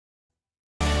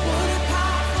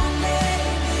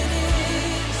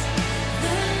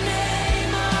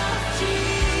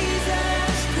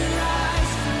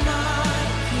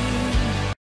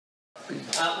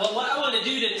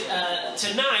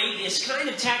is kind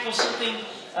of tackle something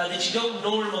that you don't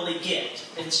normally get.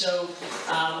 And so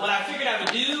what I figured I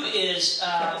would do is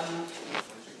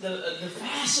the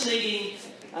fascinating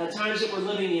times that we're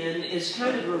living in is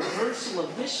kind of a reversal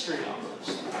of history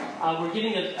almost. We're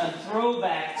getting a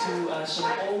throwback to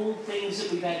some old things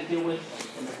that we've had to deal with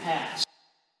in the past.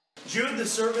 Jude, the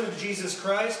servant of Jesus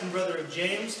Christ and brother of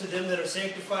James, to them that are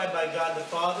sanctified by God the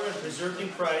Father and preserved in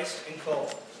Christ and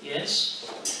called.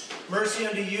 Yes. Mercy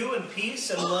unto you and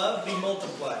peace and love be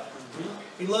multiplied.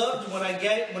 Beloved, when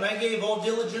I gave all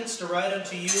diligence to write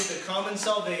unto you the common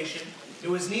salvation, it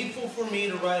was needful for me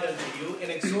to write unto you and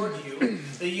exhort you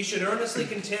that you should earnestly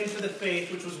contend for the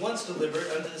faith which was once delivered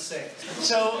unto the saints.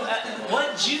 So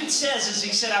what Jude says is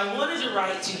he said, I wanted to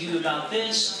write to you about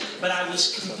this, but I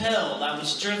was compelled, I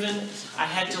was driven, I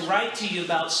had to write to you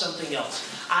about something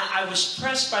else. I was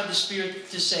pressed by the Spirit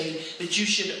to say that you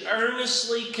should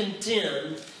earnestly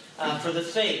contend for the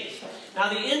faith. Now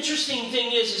the interesting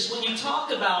thing is when you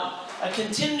talk about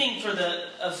contending for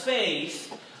the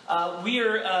faith, we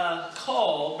are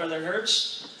called, Brother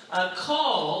Hertz,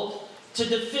 called to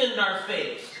defend our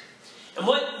faith. And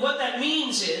what that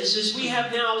means is we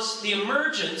have now the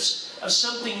emergence of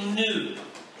something new.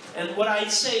 And what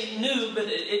I'd say new, but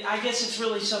I guess it's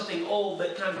really something old,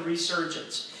 but kind of a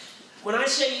resurgence. When I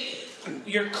say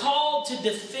you're called to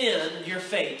defend your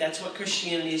faith, that's what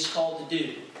Christianity is called to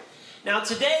do. Now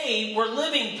today, we're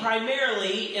living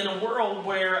primarily in a world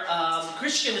where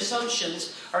Christian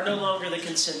assumptions are no longer the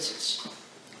consensus.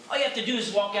 All you have to do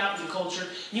is walk out in the culture,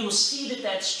 and you will see that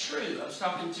that's true. I was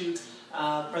talking to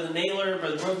Brother Naylor,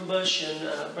 Brother Rodenbush,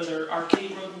 and Brother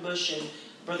Arcade Rodenbush, and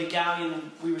Brother Gallion.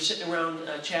 We were sitting around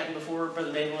chatting before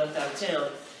Brother Naylor left out of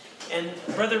town. And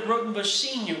Brother Rodenbush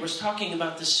Sr. was talking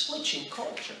about the switching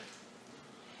culture.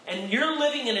 And you're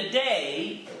living in a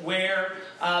day where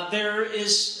there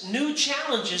is new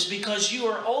challenges because you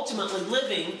are ultimately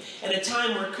living in a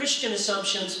time where Christian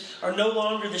assumptions are no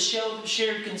longer the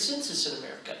shared consensus in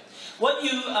America. What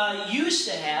you used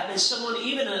to have is someone,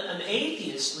 even an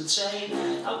atheist, would say,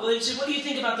 they'd say, what do you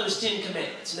think about those 10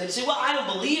 Commandments? And they'd say, well, I don't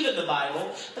believe in the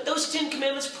Bible, but those 10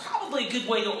 Commandments are probably a good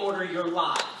way to order your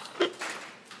life.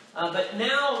 But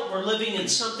now we're living in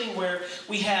something where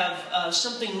we have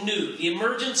something new. The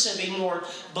emergence of a more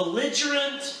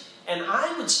belligerent, and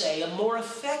I would say a more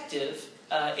effective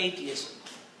atheism.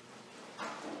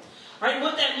 Right?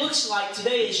 What that looks like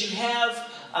today is you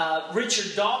have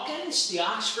Richard Dawkins, the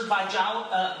Oxford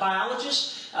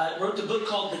biologist, wrote the book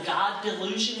called The God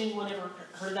Delusion. Anyone ever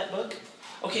heard of that book?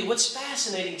 Okay, what's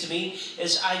fascinating to me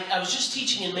is I was just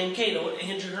teaching in Mankato at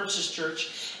Andrew Herbst's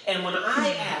church, and when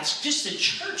I asked just the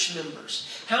church members,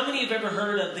 how many have ever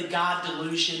heard of the God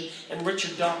Delusion and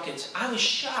Richard Dawkins, I was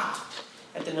shocked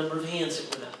at the number of hands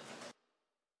that went up.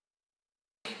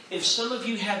 If some of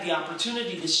you have the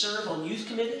opportunity to serve on youth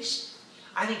committees,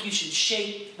 I think you should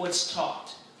shape what's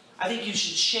taught. I think you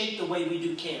should shape the way we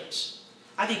do camps.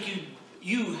 I think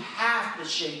you have to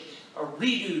shape or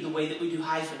redo the way that we do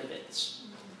hyphen events.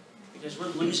 Because we're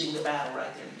losing the battle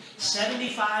right there.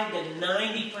 75 to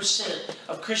 90%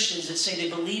 of Christians that say they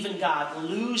believe in God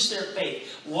lose their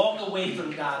faith, walk away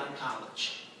from God in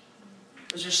college.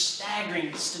 Those are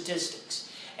staggering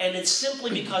statistics. And it's simply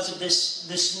because of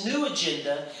this new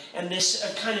agenda and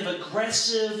this kind of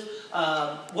aggressive,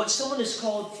 what someone has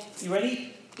called, you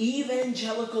ready?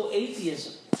 Evangelical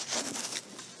atheism.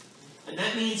 And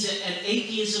that means an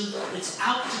atheism that's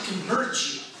out to convert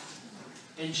you.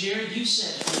 And Jared, you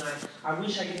said it, and I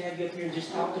wish I could have you up here and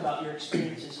just talk about your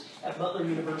experiences at Butler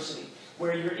University,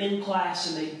 where you're in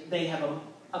class and they have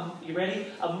you ready?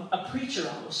 A preacher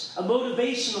almost, a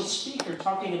motivational speaker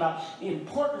talking about the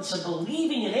importance of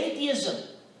believing in atheism.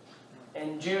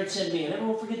 And Jared said to me, and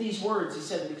everyone forget these words, he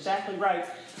said it exactly right.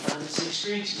 It's an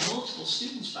experience of multiple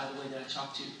students, by the way, that I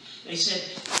talked to. They said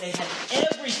they had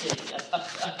everything,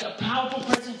 a powerful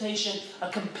presentation, a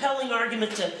compelling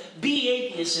argument to be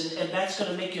atheist, and that's going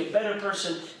to make you a better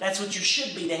person. That's what you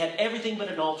should be. They had everything but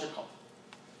an altar call.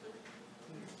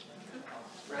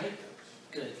 Right?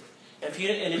 Good.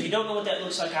 And if you don't know what that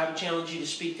looks like, I would challenge you to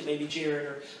speak to maybe Jared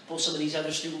or pull some of these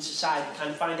other students aside and kind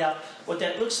of find out what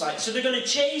that looks like. So they're going to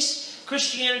chase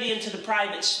Christianity into the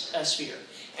private sphere.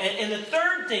 And the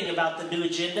third thing about the new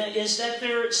agenda is that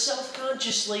they're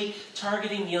self-consciously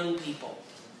targeting young people.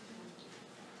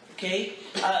 Okay?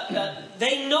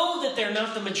 They know that they're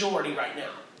not the majority right now.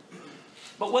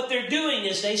 But what they're doing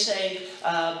is they say,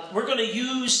 we're going to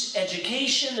use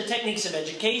education, the techniques of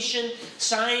education,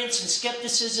 science and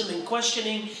skepticism and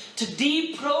questioning to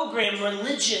deprogram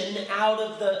religion out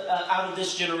of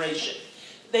this generation.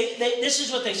 This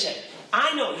is what they say.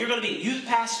 I know you're going to be a youth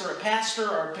pastor,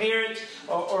 a parent,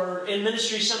 or in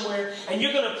ministry somewhere, and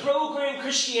you're going to program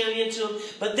Christianity into them.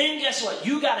 But then guess what?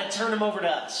 You got to turn them over to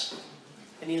us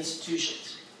in the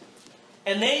institutions.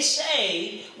 And they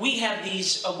say we have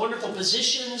these wonderful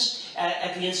positions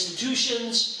at the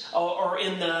institutions or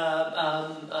in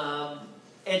the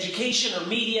education or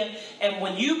media. And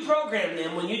when you program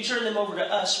them, when you turn them over to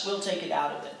us, we'll take it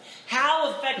out of them. How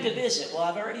effective is it? Well,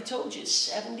 I've already told you,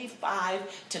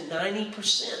 75 to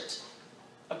 90%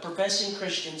 of professing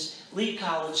Christians leave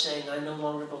college saying, I no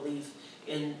longer believe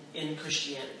in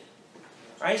Christianity.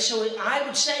 Right? So I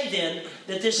would say then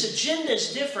that this agenda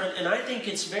is different, and I think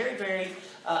it's very, very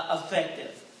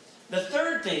effective. The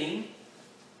third thing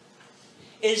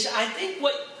is I think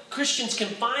what Christians can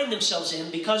find themselves in,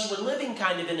 because we're living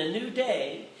kind of in a new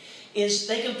day, is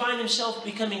they can find themselves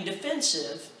becoming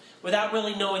defensive without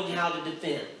really knowing how to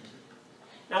defend.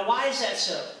 Now, why is that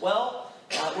so? Well,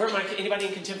 where am I? Anybody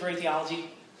in contemporary theology?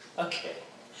 Okay.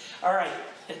 All right.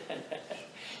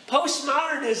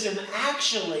 Postmodernism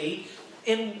actually,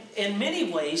 in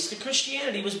many ways, to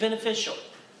Christianity was beneficial.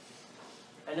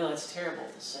 I know it's terrible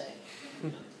to say,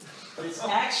 but it's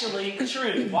actually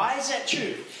true. Why is that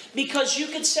true? Because you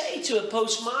could say to a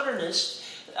postmodernist,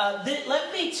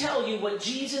 let me tell you what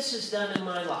Jesus has done in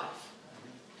my life.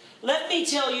 Let me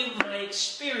tell you my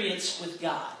experience with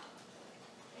God.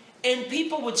 And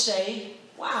people would say,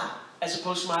 wow, as a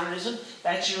postmodernism,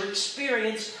 that's your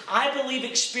experience. I believe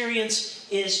experience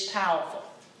is powerful.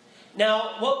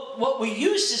 Now, what we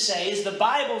used to say is the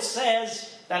Bible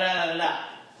says da-da-da-da-da.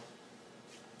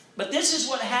 But this is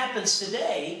what happens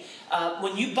today.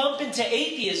 When you bump into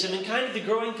atheism, and kind of the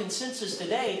growing consensus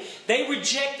today, they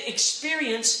reject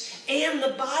experience and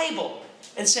the Bible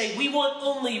and say, we want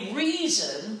only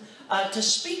reason to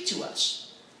speak to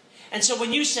us. And so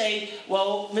when you say,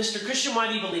 well, Mr. Christian, why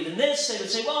do you believe in this? They would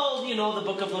say, well, you know, the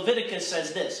book of Leviticus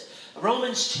says this.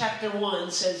 Romans chapter 1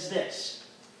 says this.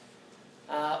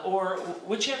 Or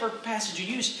whichever passage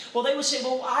you use. Well, they would say,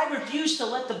 well, I refuse to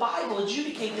let the Bible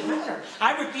adjudicate the matter.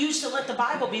 I refuse to let the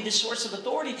Bible be the source of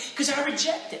authority because I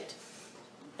reject it.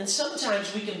 And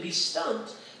sometimes we can be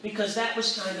stumped because that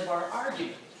was kind of our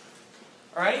argument.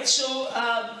 All right, so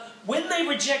when they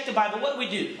reject the Bible, what do we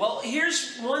do? Well,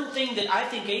 here's one thing that I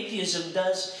think atheism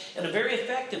does in a very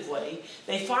effective way.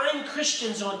 They find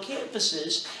Christians on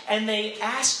campuses and they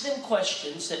ask them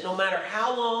questions that no matter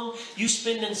how long you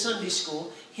spend in Sunday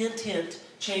school, hint, hint,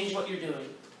 change what you're doing.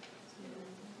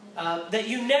 That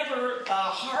you never,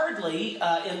 hardly,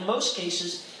 in most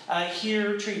cases,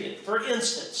 hear treated. For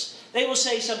instance, they will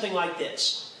say something like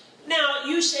this. Now,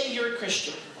 you say you're a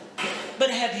Christian, but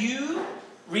have you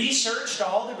researched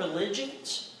all the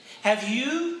religions? Have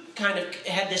you kind of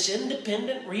had this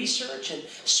independent research and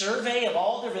survey of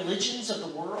all the religions of the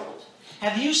world?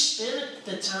 Have you spent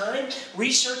the time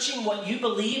researching what you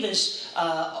believe is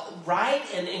right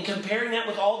and comparing that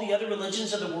with all the other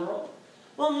religions of the world?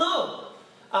 Well, no.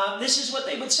 This is what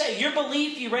they would say. Your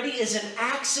belief, you ready, is an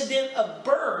accident of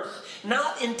birth,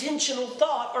 not intentional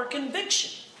thought or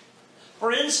conviction.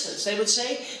 For instance, they would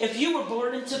say, if you were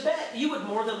born in Tibet, you would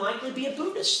more than likely be a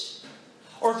Buddhist.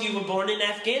 Or if you were born in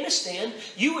Afghanistan,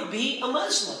 you would be a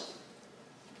Muslim.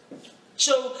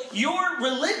 So your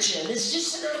religion is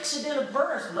just an accident of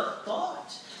birth, not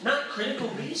thought, not critical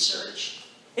research.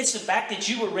 It's the fact that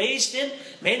you were raised in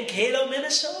Mankato,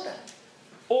 Minnesota.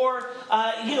 Or,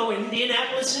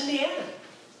 Indianapolis, Indiana.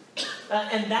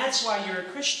 And that's why you're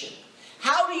a Christian.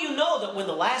 How do you know that when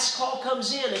the last call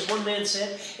comes in, as one man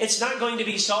said, it's not going to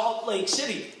be Salt Lake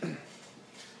City?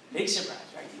 Big surprise,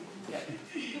 right?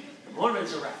 Yeah.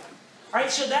 Mormons are right. All right,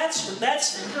 so that's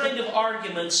the kind of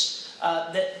arguments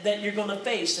that you're going to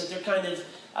face, that they're kind of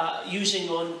using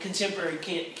on contemporary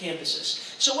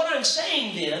campuses. So what I'm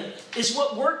saying then is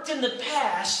what worked in the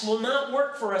past will not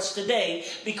work for us today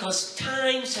because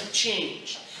times have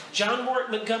changed. John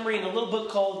Montgomery, in a little book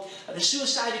called The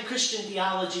Suicided Christian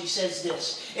Theology, says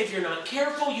this: if you're not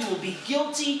careful, you will be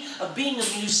guilty of being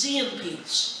a museum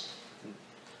piece.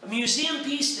 A museum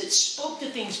piece that spoke to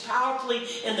things powerfully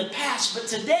in the past, but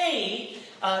today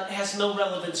has no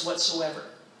relevance whatsoever.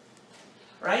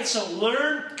 Right? So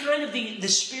learn kind of the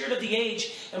spirit of the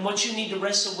age and what you need to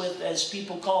wrestle with as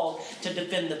people called to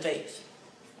defend the faith.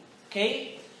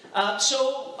 Okay?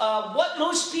 So what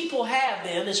most people have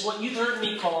then is what you've heard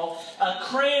me call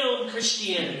crown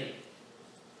Christianity.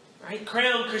 Right?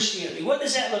 Crown Christianity. What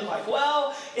does that look like?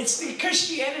 Well, it's the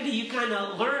Christianity you kind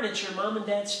of learn at your mom and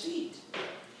dad's feet.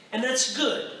 And that's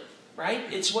good. Right?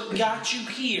 It's what got you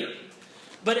here.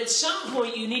 But at some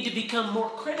point, you need to become more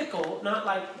critical, not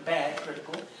like bad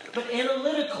critical, but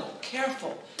analytical,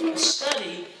 careful,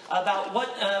 study about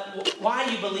why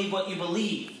you believe what you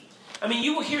believe. I mean,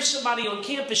 you will hear somebody on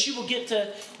campus, you will get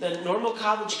to the normal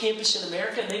college campus in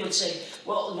America, and they would say,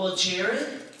 well,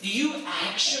 Jared, do you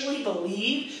actually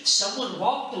believe someone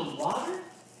walked on water?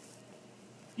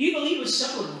 Do you believe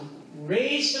someone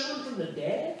raised someone from the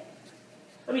dead?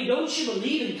 I mean, don't you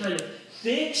believe in kind of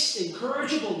fixed,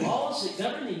 incorrigible laws that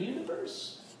govern the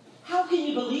universe? How can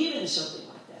you believe in something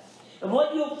like that? And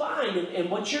what you'll find, and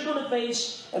what you're going to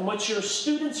face, and what your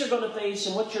students are going to face,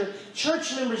 and what your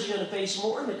church members are going to face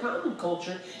more in the common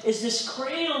culture, is this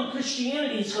crayon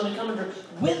Christianity is going to come under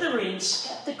withering,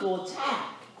 skeptical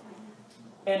attack.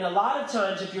 And a lot of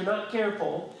times, if you're not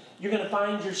careful, you're going to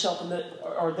find yourself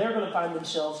or they're going to find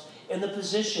themselves in the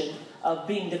position of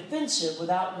being defensive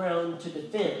without ground to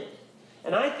defend.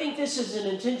 And I think this is an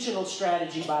intentional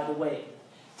strategy, by the way,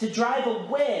 to drive a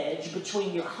wedge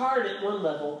between your heart at one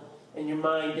level and your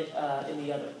mind in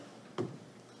the other. All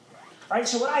right,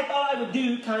 so what I thought I would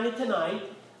do kind of tonight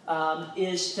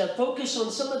is to focus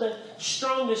on some of the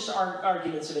strongest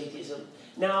arguments of atheism.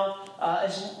 Now,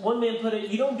 as one man put it,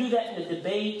 you don't do that in a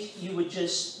debate. You would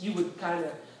kind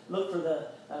of look for the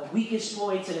weakest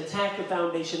points and attack the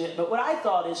foundation. But what I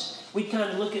thought is we'd kind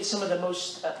of look at some of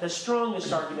the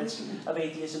strongest arguments of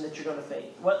atheism that you're going to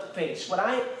face. What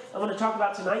I want to talk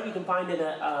about tonight, you can find in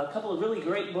a couple of really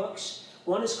great books.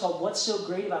 One is called What's So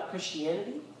Great About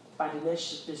Christianity by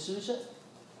Dinesh D'Souza.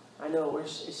 I know,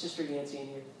 where's Sister Yancy in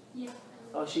here? Yeah.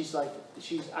 Oh,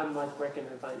 I'm like wrecking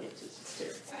her finances. It's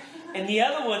terrible. And the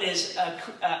other one is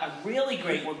a really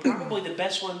great one, probably the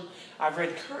best one I've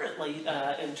read currently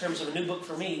in terms of a new book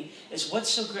for me, is What's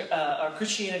So Great,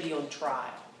 Christianity on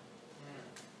Trial.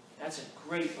 That's a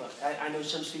great book. I know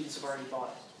some students have already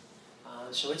bought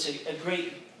it. So it's a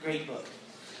great, great book.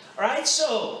 All right,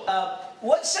 so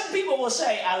what some people will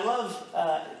say, I love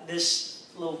this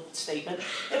little statement.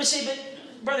 They would say, but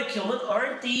Brother Kilman,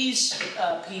 aren't these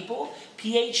people,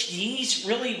 PhDs,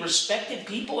 really respected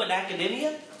people in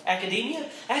academia?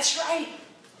 That's right.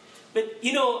 But,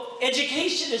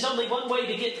 education is only one way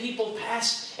to get people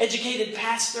educated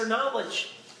past their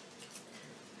knowledge.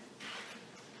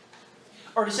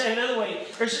 Or to say another way,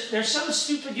 there's some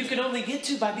stupid you can only get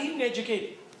to by being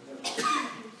educated.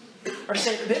 Or to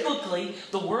say, biblically,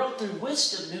 the world through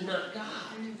wisdom knew not God.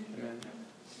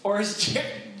 Or as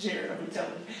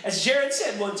Jared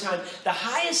said one time, the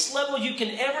highest level you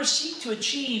can ever seek to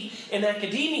achieve in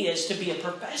academia is to be a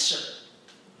professor.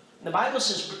 And the Bible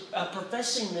says,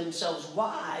 professing themselves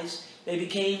wise, they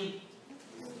became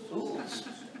fools.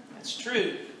 That's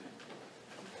true.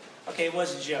 Okay, it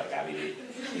was a joke. I mean,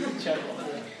 you can chuckle.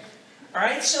 All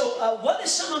right, so what are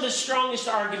some of the strongest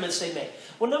arguments they make?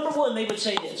 Well, number one, they would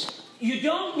say this. You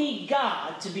don't need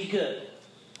God to be good.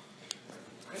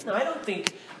 Now, I don't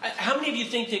think... How many of you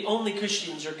think that only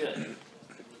Christians are good?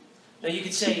 Now, you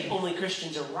could say only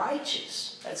Christians are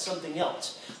righteous. That's something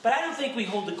else. But I don't think we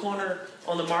hold the corner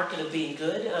on the market of being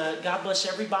good. God bless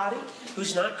everybody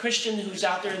who's not Christian, who's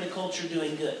out there in the culture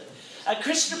doing good.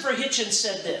 Christopher Hitchens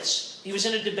said this. He was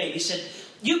in a debate. He said,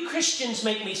 "You Christians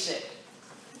make me sick."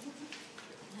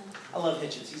 I love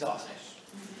Hitchens. He's awesome.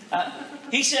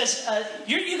 He says,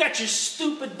 you got your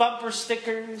stupid bumper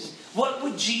stickers. What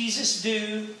would Jesus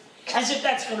do? As if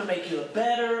that's going to make you a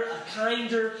better, a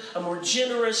kinder, a more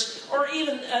generous, or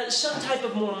even some type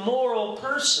of more moral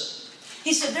person.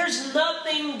 He said there's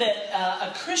nothing that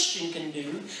a Christian can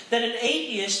do that an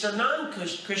atheist or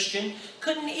non-Christian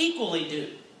couldn't equally do.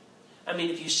 I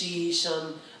mean, if you see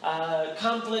some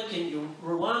conflict in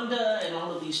Rwanda and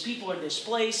all of these people are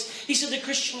displaced, he said the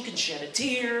Christian can shed a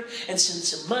tear and send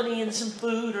some money and some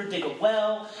food or dig a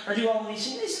well or do all of these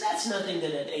things. He said that's nothing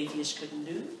that an atheist couldn't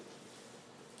do.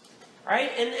 All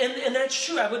right? And that's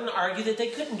true. I wouldn't argue that they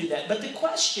couldn't do that. But the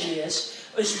question is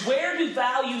where do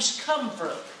values come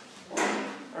from?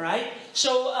 All right?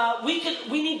 So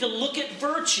we need to look at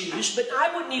virtues, but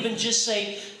I wouldn't even just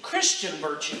say Christian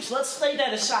virtues. Let's lay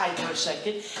that aside for a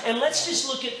second, and let's just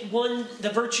look at the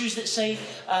virtues that say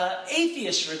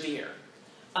atheists revere.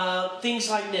 Things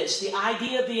like this: the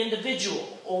idea of the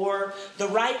individual, or the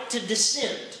right to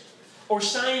dissent, or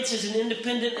science as an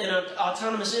independent and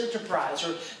autonomous enterprise,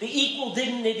 or the equal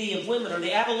dignity of women, or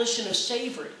the abolition of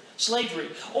slavery,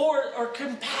 or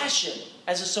compassion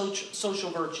as a social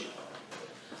virtue.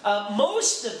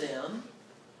 Most of them,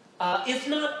 if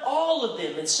not all of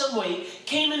them in some way,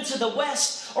 came into the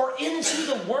West or into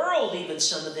the world, even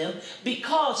some of them,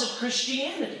 because of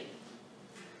Christianity.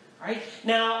 Right?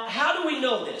 Now, how do we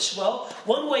know this? Well,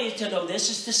 one way to know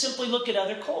this is to simply look at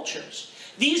other cultures.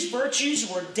 These virtues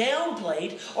were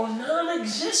downplayed or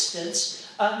non-existent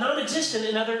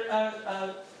in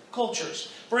other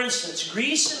cultures. For instance,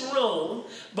 Greece and Rome,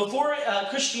 before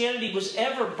Christianity was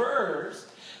ever birthed,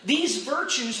 these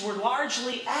virtues were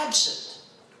largely absent.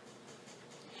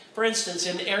 For instance,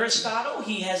 in Aristotle,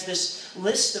 he has this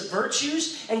list of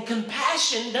virtues, and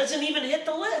compassion doesn't even hit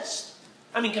the list.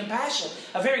 I mean, compassion,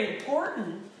 a very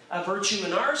important virtue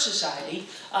in our society,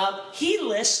 he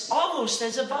lists almost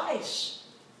as a vice.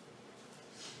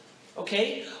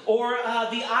 Okay? Or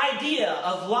the idea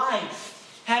of life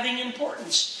having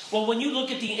importance. Well, when you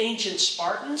look at the ancient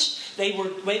Spartans, they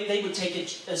would take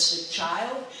a sick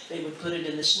child, they would put it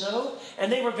in the snow, and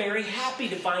they were very happy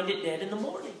to find it dead in the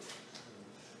morning.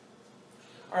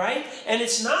 All right? And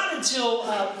it's not until,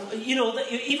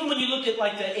 even when you look at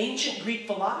like the ancient Greek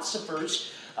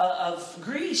philosophers of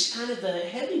Greece, kind of the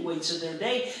heavyweights of their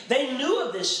day, they knew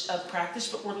of this practice,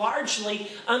 but were largely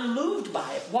unmoved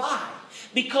by it. Why?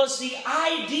 Because the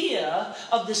idea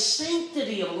of the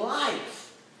sanctity of life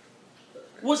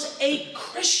was a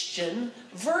Christian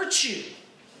virtue.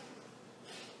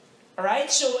 All right?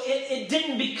 So it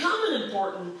didn't become an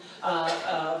important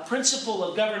principle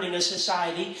of governing a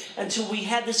society until we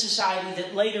had the society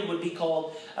that later would be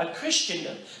called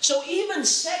Christendom. So even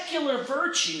secular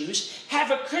virtues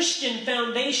have a Christian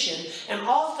foundation, and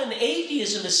often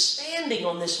atheism is standing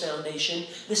on this foundation,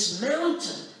 this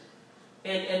mountain,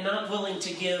 and not willing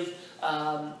to give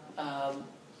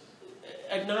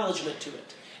acknowledgement to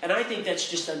it. And I think that's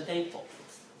just unthankful.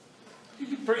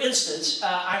 For instance,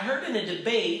 I heard in a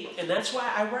debate, and that's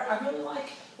why I really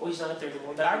like, well, he's not up there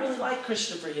anymore, but I really like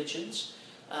Christopher Hitchens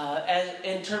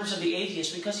in terms of the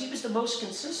atheist, because he was the most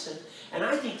consistent, and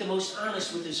I think the most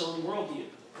honest with his own worldview.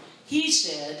 He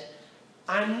said,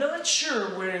 I'm not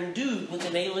sure we're endued with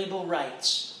inalienable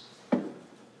rights.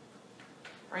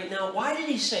 Right now, why did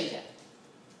he say that?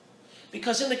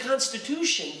 Because in the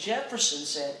Constitution, Jefferson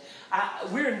said,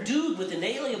 we're endued with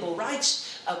inalienable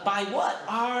rights by what?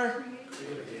 Our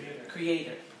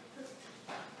Creator.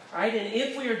 Right? And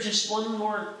if we are just one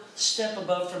more step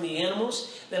above from the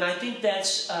animals, then I think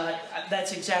that's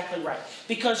exactly right.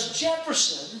 Because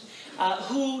Jefferson,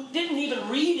 who didn't even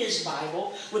read his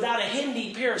Bible without a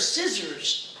handy pair of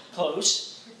scissors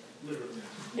close.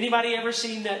 Anybody ever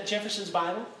seen Jefferson's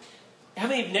Bible? How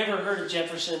many have never heard of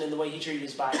Jefferson and the way he treated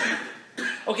his Bible?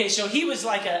 Okay, so he was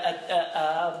like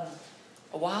a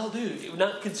wild dude,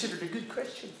 not considered a good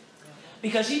Christian.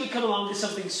 Because he would come along to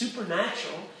something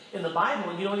supernatural in the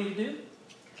Bible, and you know what he'd do?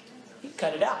 He'd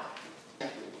cut it out. All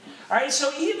right,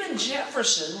 so even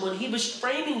Jefferson, when he was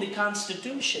framing the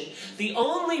Constitution, the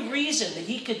only reason that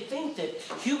he could think that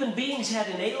human beings had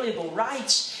inalienable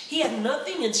rights, he had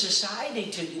nothing in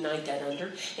society to unite that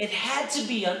under. It had to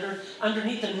be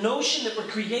underneath the notion that we're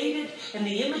created in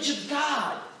the image of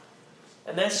God.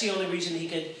 And that's the only reason he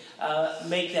could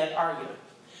make that argument.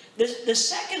 The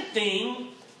second thing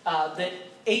that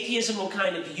atheism will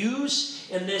kind of use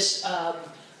in this,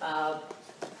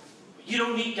 you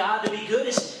don't need God to be good,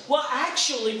 is, well,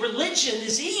 actually, religion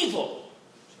is evil.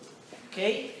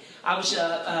 Okay?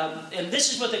 And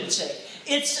this is what they would say.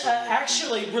 It's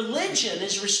actually, religion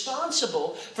is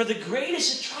responsible for the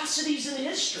greatest atrocities in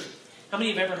history. How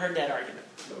many have ever heard that argument?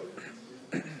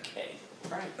 Okay,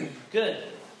 right, good.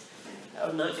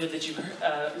 Oh, not good that you heard.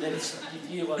 That it's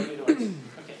you. Well, you know. Okay.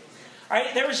 All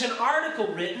right. There was an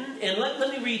article written, and let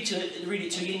me read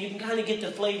it to you, and you can kind of get the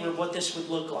flavor of what this would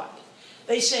look like.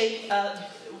 They say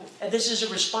this is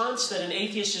a response that an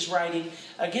atheist is writing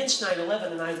against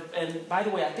 9/11, and by the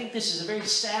way, I think this is a very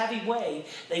savvy way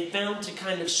they found to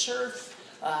kind of surf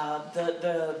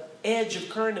the edge of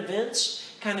current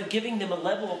events, kind of giving them a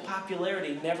level of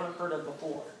popularity never heard of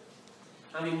before.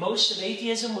 I mean, most of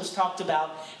atheism was talked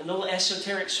about in little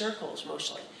esoteric circles,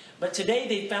 mostly. But today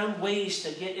they found ways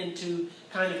to get into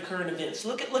kind of current events.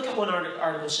 Look at what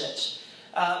article says.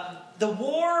 The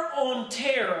war on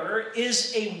terror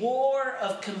is a war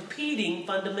of competing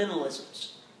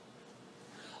fundamentalisms.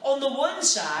 On the one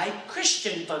side,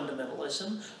 Christian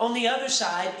fundamentalism. On the other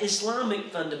side,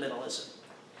 Islamic fundamentalism.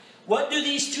 What do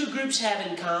these two groups have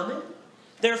in common?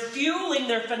 They're fueling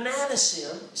their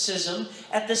fanaticism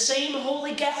at the same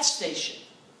holy gas station.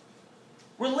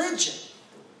 Religion.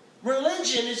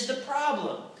 Religion is the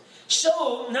problem.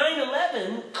 So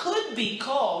 9/11 could be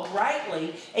called,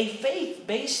 rightly, a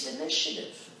faith-based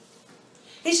initiative.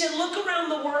 He said, look around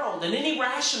the world, and any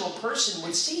rational person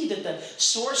would see that the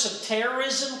source of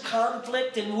terrorism,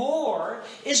 conflict, and war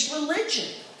is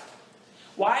religion.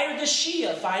 Why are the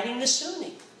Shia fighting the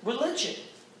Sunni? Religion.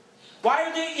 Why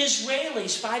are the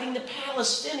Israelis fighting the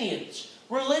Palestinians?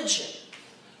 Religion.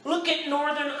 Look at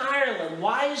Northern Ireland.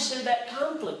 Why is there that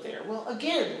conflict there? Well,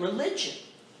 again, religion.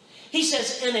 He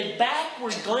says, and a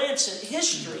backward glance at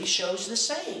history shows the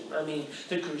same. I mean,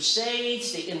 the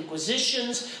Crusades, the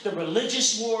Inquisitions, the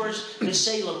religious wars, the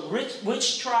Salem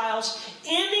witch trials.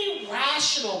 Any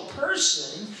rational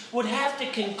person would have to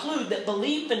conclude that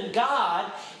belief in God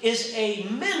is a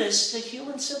menace to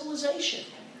human civilization.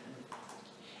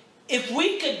 If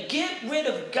we could get rid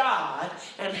of God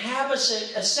and have a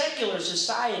secular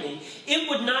society, it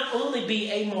would not only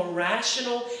be a more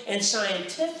rational and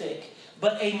scientific,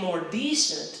 but a more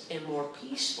decent and more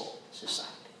peaceful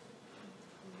society.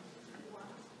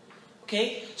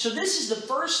 Okay? So this is the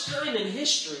first time in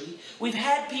history we've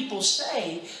had people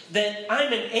say that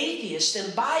I'm an atheist,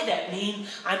 and by that mean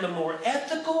I'm a more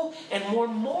ethical and more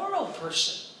moral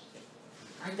person.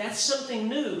 Right? That's something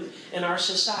new in our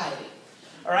society.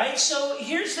 All right? So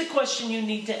here's the question you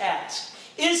need to ask.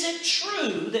 Is it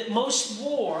true that most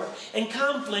war and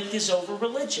conflict is over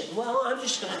religion? Well, I'm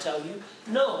just going to tell you,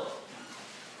 no.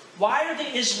 Why are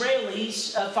the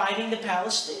Israelis fighting the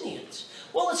Palestinians?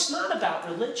 Well, it's not about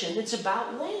religion. It's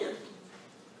about land.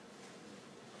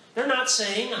 They're not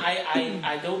saying,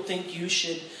 I don't think you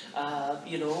should,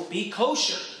 be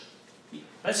kosher.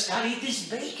 Let's not eat this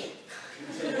bacon.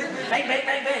 Bang, bang,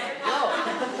 bang, bang. No.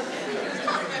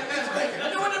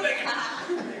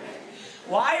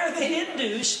 Why are the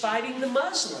Hindus fighting the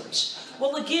Muslims?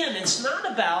 Well, again, it's not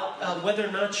about whether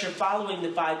or not you're following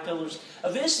the 5 pillars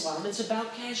of Islam. It's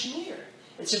about Kashmir.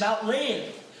 It's about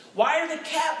land. Why are the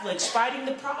Catholics fighting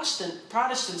the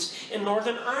Protestants in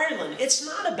Northern Ireland? It's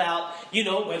not about,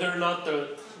 whether or not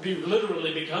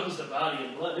literally becomes the body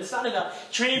and blood. It's not about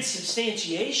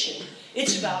transubstantiation.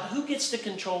 It's about who gets to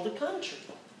control the country.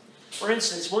 For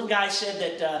instance, one guy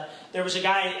said that there was a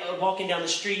guy walking down the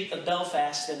street of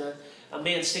Belfast, and a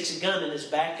man sticks a gun in his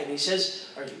back, and he says,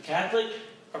 "Are you Catholic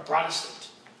or Protestant?"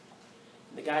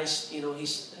 And the guy's,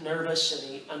 he's nervous,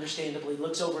 and he understandably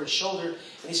looks over his shoulder,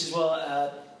 and he says, "Well,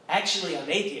 actually, I'm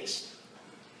atheist."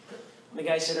 And the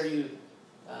guy said, "Are you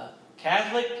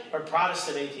Catholic or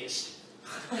Protestant atheist?"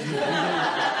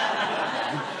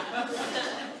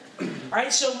 All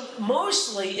right, so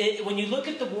mostly, when you look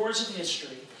at the wars of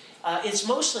history, it's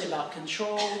mostly about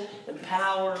control and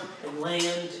power and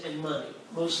land and money.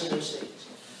 Most of those things.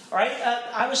 All right,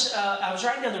 I was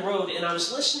riding down the road, and I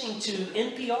was listening to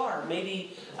NPR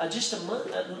maybe just a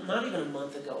month, not even a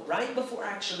month ago, right before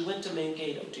I actually went to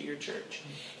Mankato, to your church.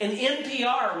 And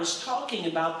NPR was talking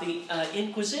about the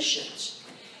Inquisitions.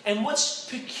 And what's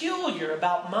peculiar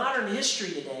about modern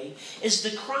history today is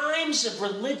the crimes of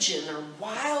religion are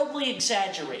wildly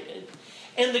exaggerated,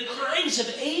 and the crimes of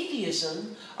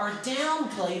atheism are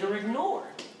downplayed or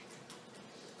ignored.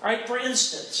 All right, for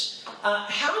instance,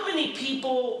 how many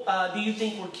people do you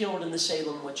think were killed in the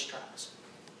Salem witch trials?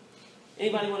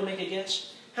 Anybody want to make a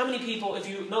guess? How many people, if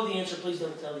you know the answer, please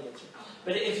don't tell the answer.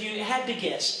 But if you had to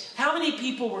guess, how many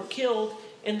people were killed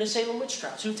in the Salem witch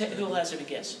trials? Who has a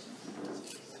guess?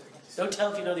 Don't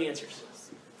tell if you know the answers.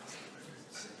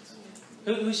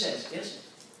 Who says? Yes?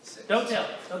 Don't tell.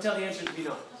 Don't tell the answers if you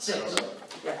know. 6.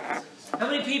 Yeah. How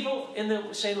many people in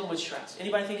the Salem witch trials?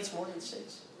 Anybody think it's more than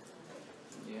 6?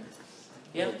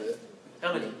 Yeah?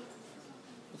 How many?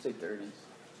 I'd say 30s.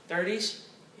 30s?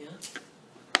 Yeah.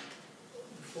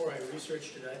 Before I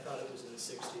researched it, I thought it was in the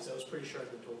 60s. I was pretty sure I'd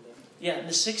been told that. Yeah, in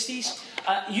the 60s.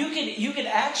 You could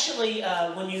actually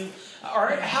how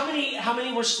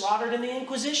many were slaughtered in the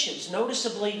Inquisitions?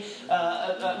 Notably,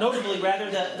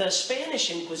 the Spanish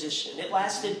Inquisition. It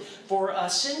lasted for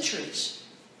centuries.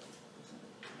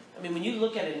 I mean, when you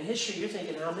look at it in history, you're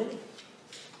thinking, how many?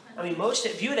 I mean,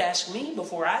 if you had asked me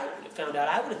before I found out,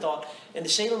 I would have thought in the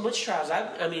Salem witch trials.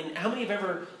 How many have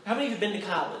you been to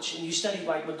college and you studied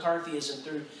like McCarthyism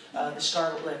through the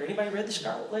Scarlet Letter? Anybody read the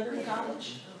Scarlet Letter in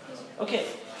college? Okay,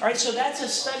 all right. So that's a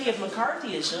study of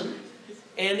McCarthyism,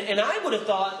 and I would have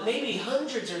thought maybe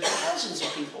hundreds or thousands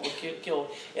of people were killed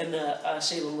in the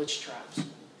Salem witch trials. All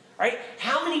right,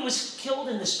 how many was killed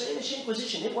in the Spanish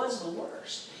Inquisition? It was the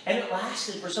worst, and it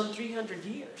lasted for some 300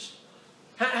 years.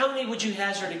 How many would you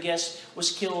hazard a guess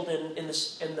was killed in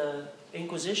the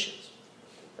Inquisitions?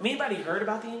 I mean, anybody heard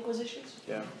about the Inquisitions?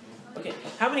 Yeah. Okay.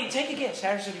 How many? Take a guess.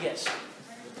 Hazard a guess.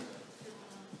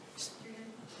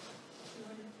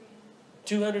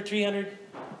 200, 300?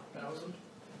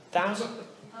 1,000?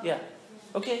 Yeah.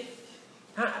 Okay.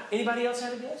 Anybody else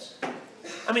have a guess?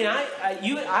 I mean, I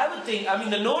would think. I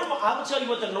mean, I will tell you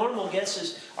what the normal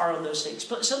guesses are on those things.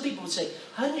 But some people would say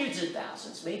hundreds of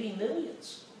thousands, maybe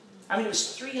millions. I mean, it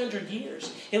was 300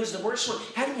 years. It was the worst one.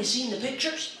 Haven't you seen the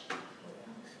pictures?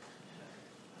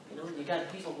 You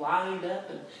got people lined up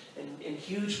in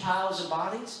huge piles of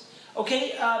bodies.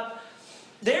 Okay,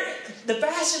 the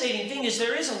fascinating thing is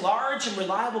there is a large and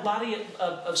reliable body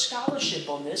of scholarship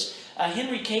on this.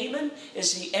 Henry Kamen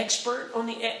is the expert on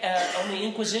the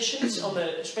Inquisitions, on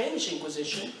the Spanish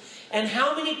Inquisition. And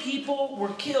how many people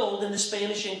were killed in the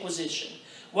Spanish Inquisition?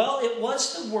 Well, it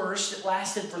was the worst. It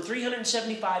lasted for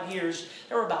 375 years.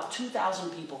 There were about 2,000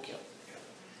 people killed.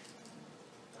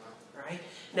 Right?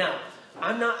 Now,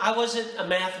 I wasn't a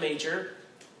math major.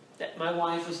 My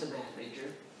wife was the math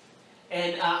major.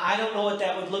 And I don't know what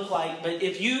that would look like, but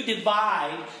if you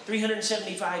divide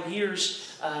 375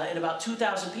 years and about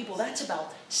 2,000 people, that's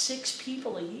about 6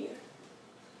 people a year.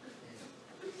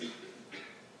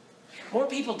 More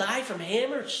people die from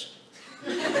hammers.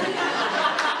 I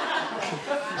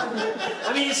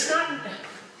mean,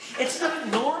 it's not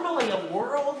normally a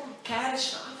world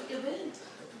catastrophic event.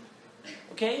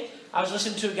 Okay? I was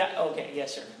listening to a guy. Okay,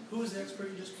 yes, sir. Who was the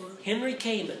expert you just quoted? Henry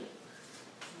Kamen.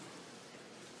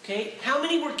 Okay, how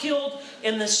many were killed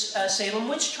in the Salem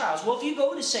witch trials? Well, if you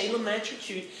go to Salem,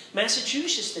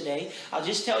 Massachusetts today, I'll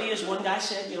just tell you, as one guy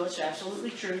said, it's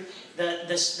absolutely true.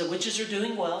 The witches are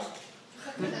doing well.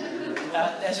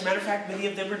 As a matter of fact, many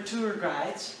of them are tour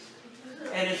guides.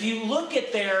 And if you look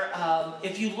at their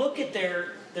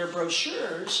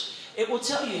brochures, it will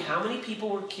tell you how many people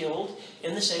were killed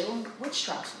in the Salem witch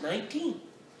trials. 19.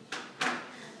 All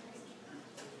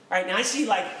right, now I see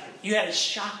you had a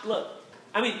shocked look.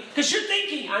 I mean, because you're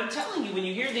thinking, I'm telling you, when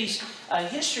you hear these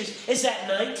histories, is that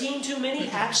 19 too many?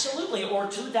 Absolutely. Or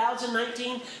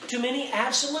 2019 too many?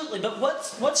 Absolutely. But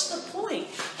what's the point?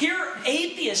 Here,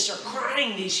 atheists are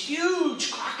crying these huge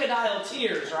crocodile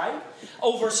tears, right?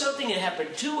 Over something that happened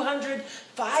 200,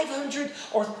 500,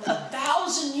 or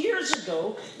 1,000 years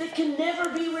ago that can never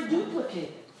be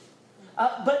reduplicated.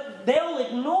 But they'll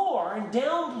ignore and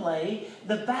downplay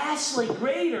the vastly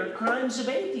greater crimes of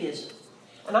atheism.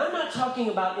 And I'm not talking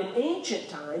about in ancient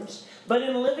times, but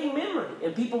in living memory.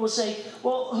 And people will say,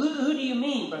 well, who do you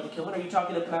mean, Brother Kilman? Are you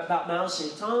talking about Mao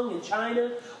Zedong in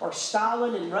China, or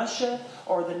Stalin in Russia,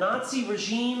 or the Nazi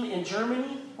regime in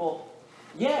Germany? Well,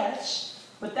 yes,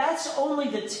 but that's only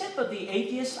the tip of the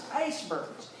atheist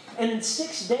icebergs. And in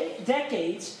 6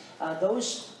 decades,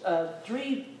 those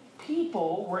 3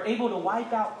 people were able to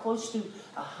wipe out close to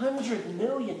 100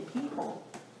 million people.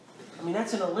 I mean,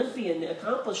 that's an Olympian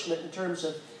accomplishment in terms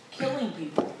of killing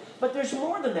people. But there's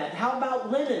more than that. How about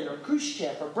Lenin or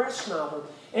Khrushchev or Brezhnev or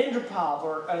Andropov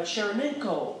or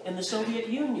Sharonenko in the Soviet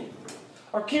Union?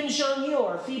 Or Kim Jong-il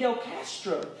or Fidel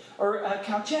Castro or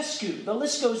Ceausescu. The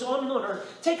list goes on and on. Or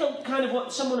take a kind of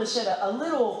what someone has said, a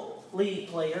little league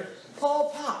player,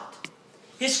 Pol Pot.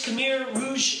 His Khmer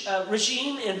Rouge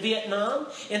regime in Vietnam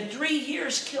in 3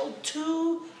 years killed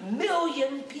 2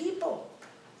 million people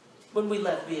when we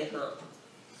left Vietnam.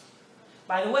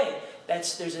 By the way,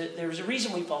 there was a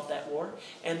reason we fought that war,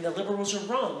 and the liberals are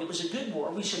wrong. It was a good war.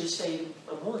 We should have stayed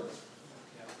and won.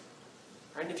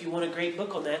 Right? And if you want a great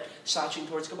book on that, Slouching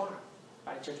Towards Gomorrah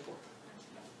by Judge Ford.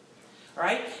 All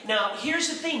right? Now, here's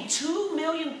the thing. 2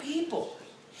 million people.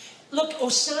 Look,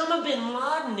 Osama bin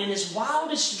Laden in his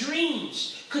wildest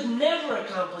dreams could never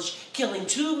accomplish killing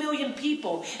 2 million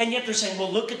people. And yet they're saying,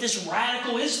 well, look at this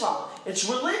radical Islam. It's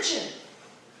religion.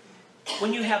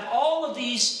 When you have all of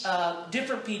these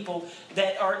different people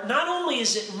that are, not only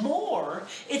is it more,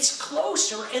 it's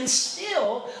closer and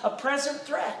still a present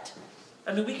threat.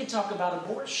 I mean, we could talk about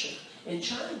abortion in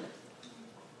China.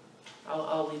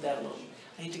 I'll leave that alone.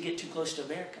 I hate to get too close to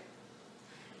America.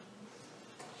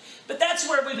 But that's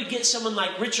where we would get someone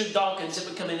like Richard Dawkins that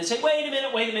would come in and say, wait a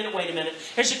minute.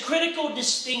 There's a critical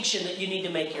distinction that you need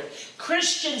to make here.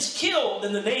 Christians killed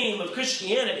in the name of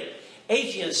Christianity.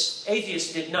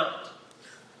 Atheists did not.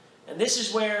 And this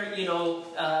is where,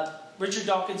 Richard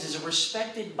Dawkins is a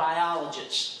respected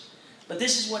biologist. But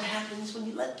this is what happens when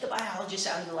you let the biologist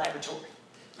out of the laboratory.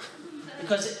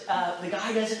 Because the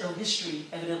guy doesn't know history,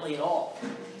 evidently, at all.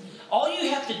 All you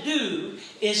have to do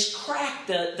is crack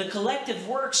the collective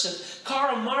works of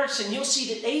Karl Marx, and you'll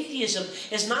see that atheism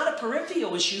is not a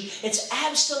peripheral issue. It's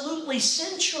absolutely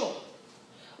central.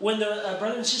 When the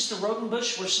brother and sister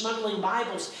Rodenbush were smuggling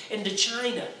Bibles into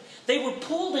China, they were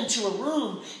pulled into a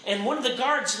room, and one of the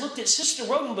guards looked at Sister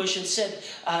Rodenbush and said,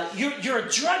 you're a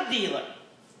drug dealer.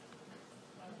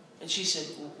 And she said,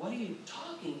 well, what are you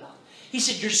talking about? He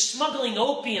said, you're smuggling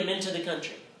opium into the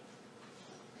country.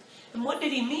 And what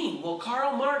did he mean? Well,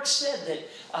 Karl Marx said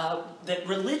that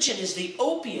religion is the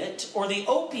opiate or the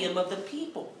opium of the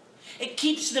people. It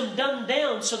keeps them dumbed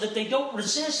down so that they don't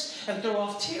resist and throw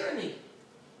off tyranny.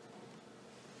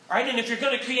 Right? And if you're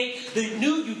going to create the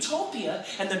new utopia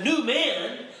and the new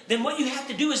man, then what you have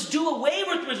to do is do away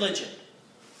with religion.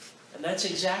 And that's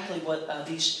exactly what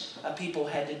these people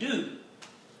had to do.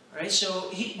 Right?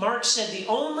 So Marx said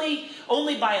only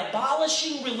by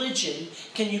abolishing religion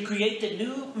can you create the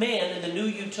new man and the new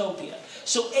utopia.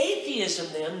 So atheism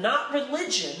then, not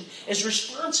religion, is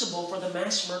responsible for the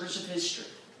mass murders of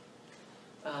history.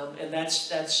 And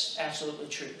that's absolutely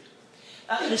true.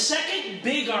 The second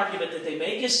big argument that they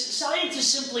make is science is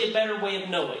simply a better way of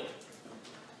knowing.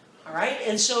 All right?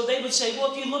 And so they would say,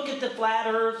 well, if you look at the flat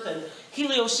earth and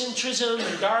heliocentrism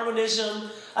and Darwinism,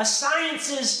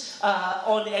 science is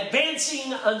on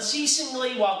advancing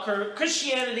unceasingly while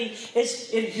Christianity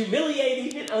is in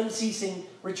humiliating and unceasing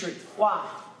retreat. Why?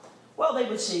 Well, they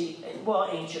would see,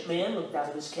 ancient man looked out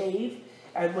of his cave,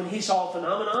 and when he saw a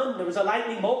phenomenon, there was a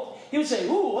lightning bolt, he would say,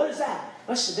 ooh, what is that?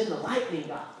 Must have been the lightning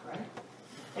god, right?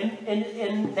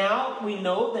 And now we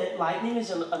know that lightning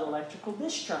is an electrical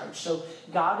discharge. So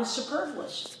God is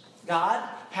superfluous. God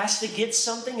has to get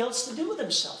something else to do with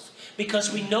himself.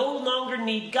 Because we no longer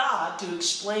need God to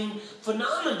explain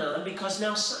phenomenon, because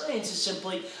now science is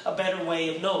simply a better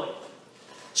way of knowing.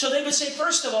 So they would say,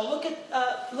 first of all, look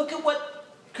at what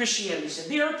Christianity said.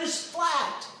 The earth is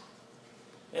flat.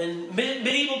 And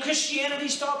medieval Christianity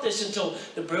taught this until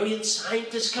the brilliant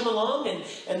scientists come along,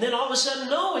 and then all of a sudden,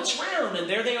 no, it's round. And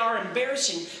there they are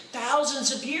embarrassing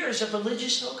thousands of years of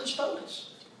religious hocus pocus.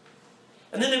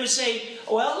 And then they would say,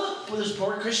 well, look, those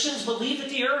poor Christians believe that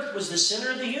the earth was the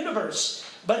center of the universe.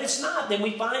 But it's not. Then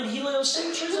we find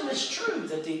heliocentrism is true,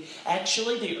 that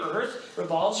actually the earth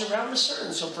revolves around the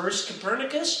sun. So first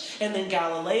Copernicus and then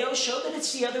Galileo showed that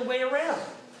it's the other way around.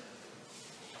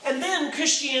 And then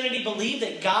Christianity believed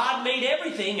that God made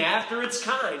everything after its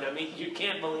kind. I mean, you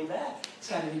can't believe that. It's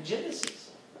kind of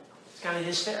Genesis. It's kind of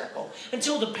hysterical.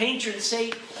 Until the patron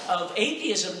saint of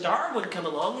atheism, Darwin, come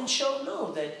along and showed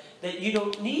no, that you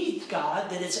don't need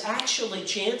God, that it's actually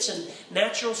chance and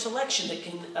natural selection that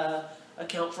can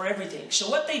account for everything. So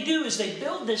what they do is they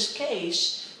build this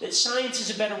case that science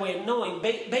is a better way of knowing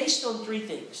based on three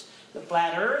things. The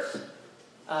flat earth,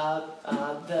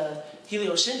 the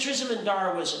heliocentrism, and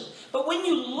Darwinism. But when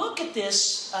you look at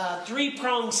this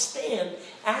three-pronged stand,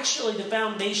 actually the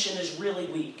foundation is really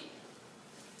weak.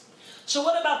 So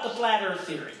what about the flat earth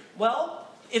theory? Well,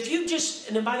 if you just,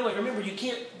 and then by the way, remember, you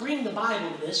can't bring the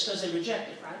Bible to this because they reject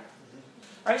it, right?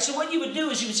 All right, so what you would do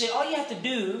is you would say, all you have to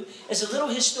do is a little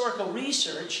historical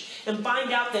research and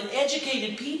find out that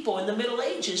educated people in the Middle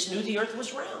Ages knew the earth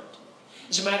was round.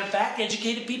 As a matter of fact,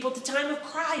 educated people at the time of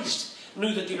Christ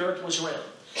knew that the earth was round.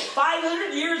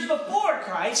 500 years before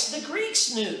Christ, the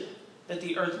Greeks knew that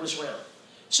the earth was round.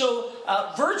 So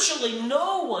virtually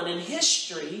no one in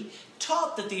history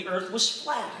taught that the earth was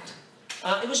flat.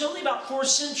 It was only about 4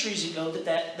 centuries ago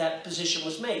that position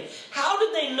was made. How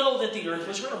did they know that the earth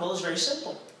was round? Well, it's very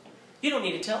simple. You don't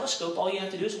need a telescope. All you have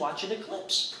to do is watch an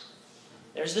eclipse.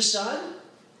 There's the sun.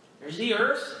 There's the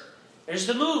earth. There's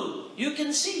the moon. You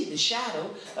can see the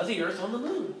shadow of the earth on the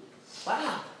moon.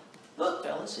 Wow. Look,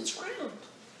 fellas, it's round.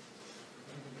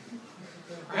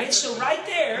 Right? So right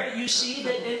there, you see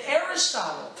that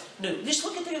Aristotle knew. Just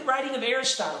look at the writing of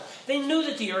Aristotle. They knew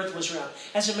that the earth was round.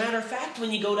 As a matter of fact,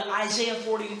 when you go to Isaiah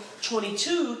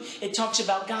 40:22, it talks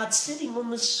about God sitting on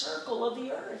the circle of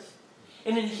the earth.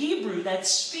 And in Hebrew, that's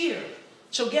sphere.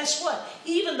 So guess what?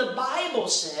 Even the Bible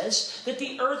says that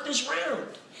the earth is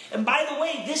round. And by the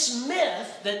way, this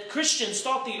myth that Christians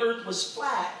thought the earth was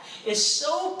flat is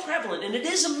so prevalent, and it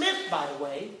is a myth, by the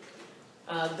way,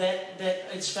 that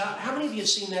it's found. How many of you have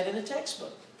seen that in a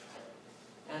textbook?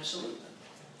 Absolutely.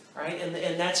 Right?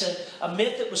 And that's a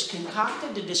myth that was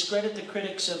concocted to discredit the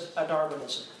critics of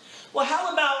Darwinism. Well,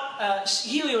 how about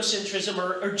heliocentrism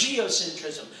or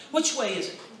geocentrism? Which way is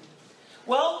it?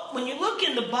 Well, when you look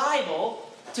in the Bible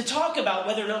to talk about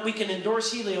whether or not we can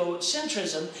endorse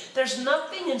heliocentrism, there's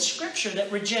nothing in Scripture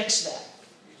that rejects that.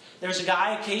 There's a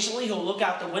guy occasionally who'll look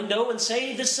out the window and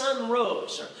say the sun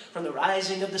rose, or from the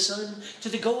rising of the sun to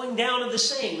the going down of the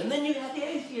same. And then you have the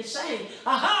atheist saying,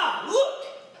 aha, look!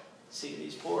 See,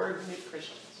 these poor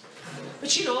Christians.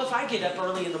 But you know, if I get up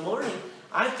early in the morning,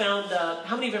 I found,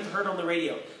 how many of you have heard on the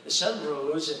radio, the sun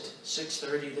rose at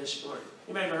 6:30 this morning?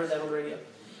 You might have heard that on the radio.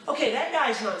 Okay, that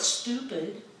guy's not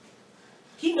stupid.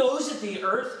 He knows that the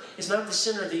earth is not the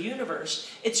center of the universe.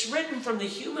 It's written from the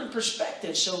human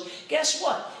perspective. So guess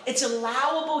what? It's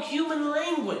allowable human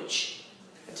language.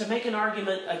 And to make an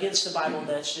argument against the Bible,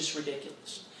 that's just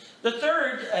ridiculous. The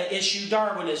third issue,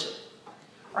 Darwinism.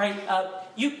 All right,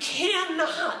 you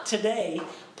cannot today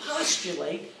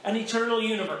postulate an eternal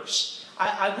universe.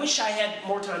 I wish I had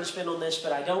more time to spend on this,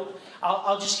 but I don't.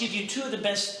 I'll just give you two of the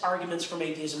best arguments from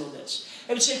atheism on this.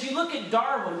 I would say if you look at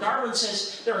Darwin, Darwin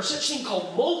says there are such things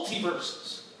called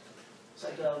multiverses. It's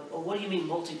like, well, what do you mean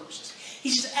multiverses? He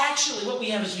says, actually, what we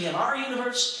have is we have our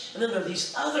universe, and then there are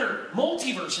these other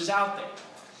multiverses out there.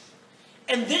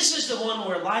 And this is the one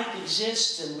where life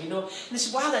exists, and we know. And he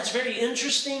said, wow, that's very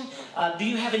interesting. Do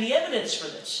you have any evidence for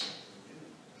this?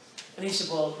 And he said,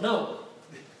 well, no.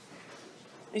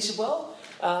 And he said, well,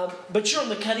 but you're on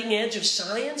the cutting edge of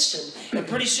science, and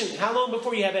pretty soon, how long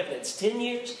before you have evidence? 10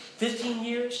 years? 15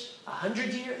 years?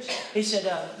 100 years? He said,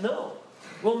 no,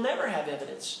 we'll never have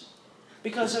evidence.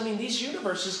 Because, I mean, these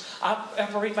universes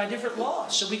operate by different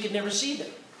laws, so we could never see them.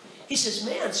 He says,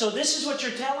 man, so this is what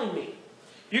you're telling me.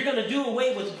 You're going to do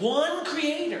away with one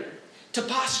creator to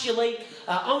postulate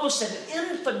almost an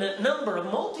infinite number of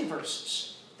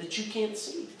multiverses that you can't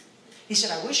see. He said,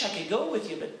 I wish I could go with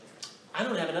you, but I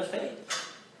don't have enough faith.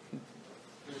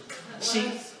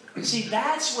 See,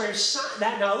 that's where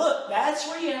now look, that's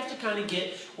where you have to kind of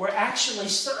get where actually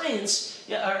science,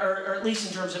 or at least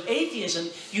in terms of atheism,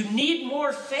 you need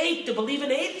more faith to believe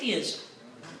in atheism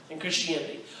in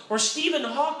Christianity. Or Stephen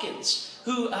Hawkins,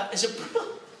 who is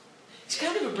he's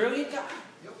kind of a brilliant guy,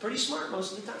 pretty smart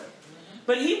most of the time.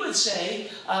 But he would say,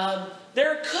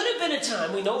 there could have been a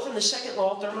time, we know from the second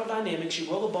law of thermodynamics,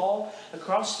 you roll the ball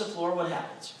across the floor, what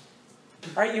happens?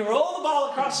 All right, you roll the ball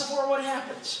across the floor, what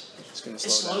happens? It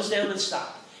slows down and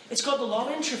stops. It's called the law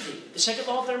of entropy. The second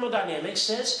law of thermodynamics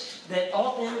says that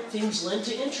all things lend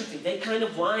to entropy. They kind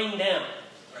of wind down.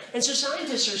 And so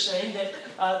scientists are saying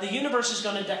that the universe is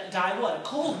going to die what? A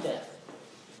cold death.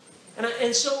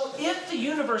 And so if the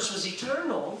universe was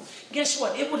eternal, guess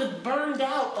what? It would have burned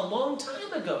out a long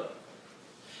time ago.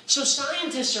 So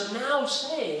scientists are now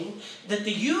saying that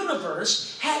the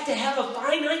universe had to have a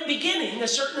finite beginning a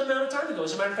certain amount of time ago.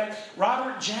 As a matter of fact,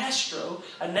 Robert Jastrow,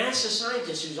 a NASA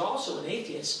scientist who's also an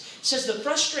atheist, says the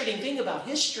frustrating thing about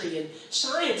history and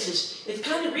science is it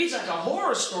kind of reads like a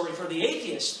horror story for the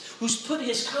atheist who's put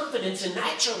his confidence in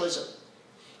naturalism.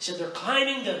 He said they're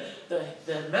climbing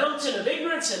the mountain of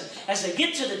ignorance, and as they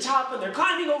get to the top, and they're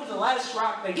climbing over the last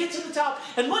rock, they get to the top,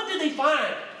 and what do they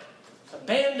find? A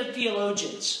band of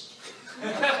theologians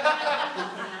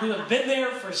who have been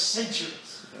there for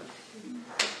centuries.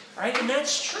 All right, and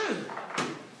that's true.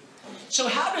 So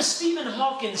how does Stephen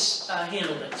Hawkins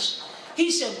handle this? He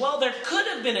said, well, there could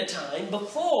have been a time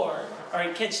before, all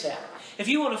right, catch that. If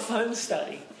you want a fun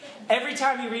study, every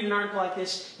time you read an article like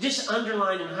this, just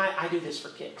underline and highlight. I do this for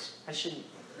kicks. I shouldn't.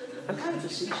 I'm kind of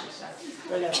facetious.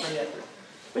 Right after.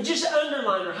 But just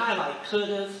underline or highlight. Could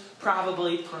have,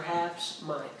 probably, perhaps,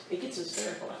 might. It gets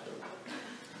hysterical after a while.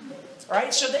 All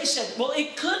right, so they said, well,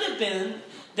 it could have been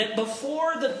that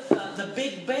before the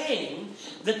Big Bang,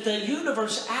 that the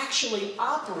universe actually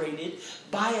operated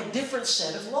by a different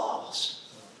set of laws.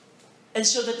 And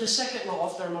so that the second law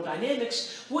of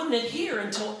thermodynamics wouldn't adhere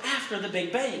until after the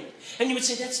Big Bang. And you would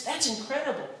say, that's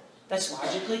incredible. That's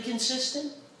logically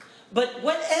consistent. But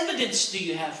what evidence do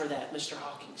you have for that, Mr.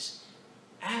 Hawkins?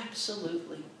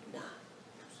 Absolutely none.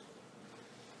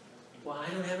 Well,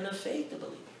 I don't have enough faith to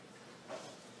believe it.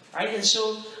 Right? And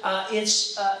so,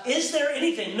 is there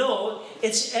anything? No,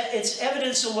 it's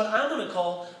evidence of what I'm going to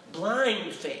call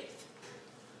blind faith.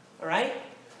 All right?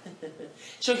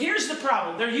 So here's the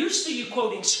problem. They're used to you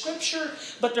quoting Scripture,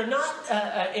 but they're not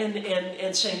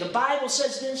and saying the Bible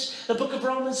says this, the book of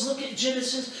Romans, look at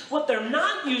Genesis. What they're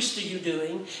not used to you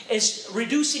doing is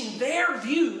reducing their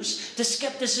views to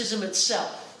skepticism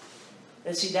itself.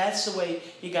 And see, that's the way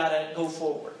you got to go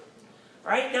forward.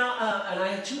 All right, now, and I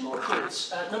have two more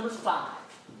points. Number 5.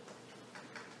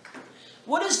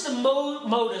 What is the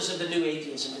motives of the new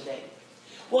atheism today?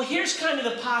 Well, here's kind of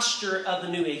the posture of the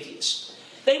new atheist.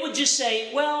 They would just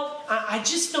say, well, I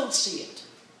just don't see it.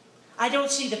 I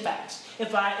don't see the facts.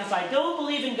 If I don't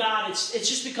believe in God, it's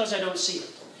just because I don't see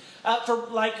it.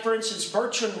 For instance,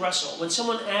 Bertrand Russell, when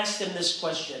someone asked him this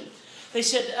question, they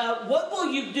said, what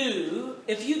will you do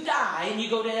if you die and you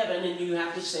go to heaven and you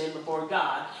have to stand before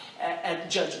God at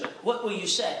judgment? What will you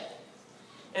say?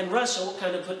 And Russell,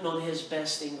 kind of putting on his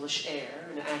best English air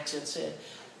and accent, said,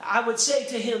 I would say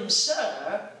to him,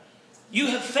 sir, you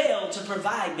have failed to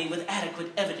provide me with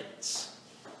adequate evidence.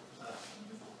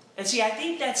 And see, I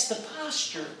think that's the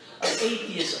posture of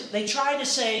atheism. They try to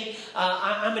say,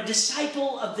 I'm a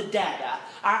disciple of the data.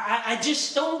 I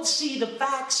just don't see the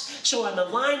facts, so I'm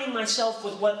aligning myself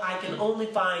with what I can only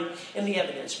find in the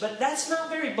evidence. But that's not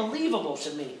very believable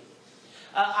to me.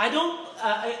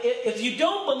 If you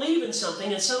don't believe in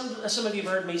something, and some of you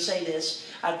have heard me say this,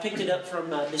 I picked it up from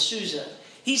D'Souza.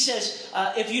 He says,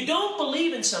 if you don't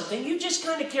believe in something, you just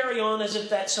kind of carry on as if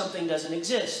that something doesn't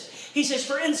exist. He says,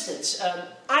 for instance,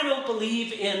 I don't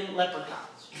believe in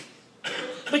leprechauns.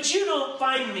 But you don't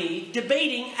find me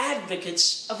debating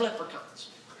advocates of leprechauns.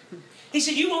 He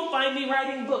said, you won't find me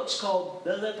writing books called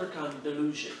The Leprechaun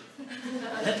Delusion.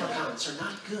 Leprechauns are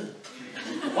not good.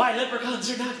 Why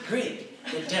leprechauns are not great.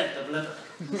 The death of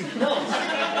leprechauns. No.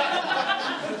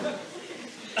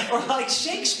 Or like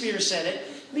Shakespeare said it,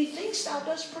 methinks thou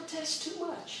dost protest too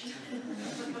much.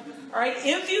 All right,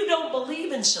 if you don't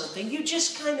believe in something, you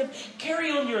just kind of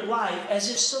carry on your life as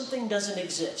if something doesn't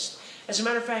exist. As a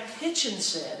matter of fact, Hitchens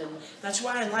said, and that's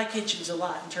why I like Hitchens a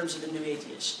lot in terms of the New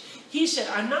Atheist. He said,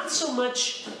 I'm not so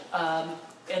much an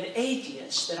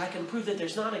atheist that I can prove that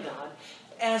there's not a God,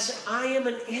 as I am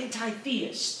an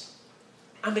anti-theist.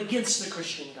 I'm against the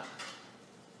Christian God.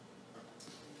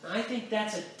 I think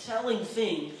that's a telling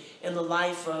thing in the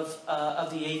life of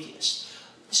the atheist.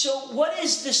 So what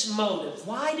is this motive?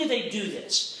 Why do they do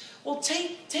this? Well,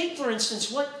 take for instance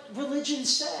what religion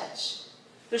says.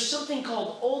 There's something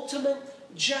called ultimate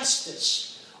justice.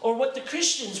 Or what the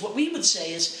Christians, what we would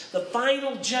say is the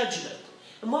final judgment.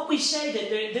 And what we say that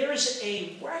there is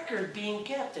a record being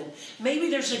kept. And maybe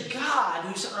there's a God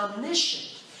who's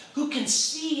omniscient, who can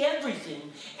see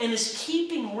everything and is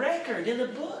keeping record in a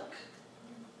book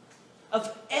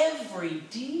of every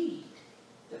deed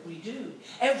that we do,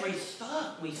 every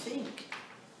thought we think.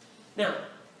 Now,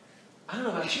 I don't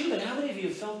know about you, but how many of you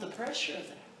have felt the pressure of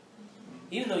that?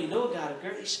 Even though you know a God of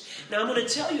grace. Now, I'm going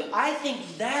to tell you, I think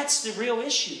that's the real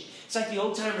issue. It's like the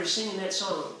old timers singing that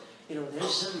song. You know,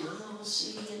 there's an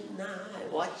all-seeing eye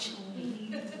watching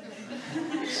me.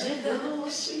 There's an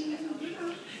all-seeing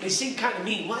eye. They seem kind of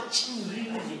mean, watching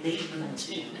you and your neighbor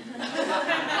too.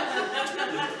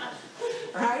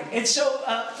 Right? And so,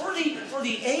 for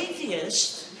the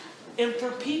atheist, and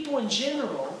for people in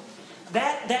general,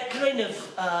 that kind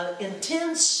of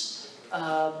intense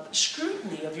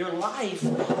scrutiny of your life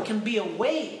can be a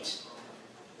weight.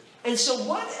 And so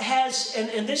what has,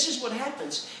 and this is what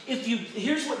happens,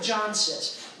 here's what John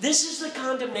says, this is the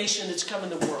condemnation that's come in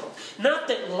the world. Not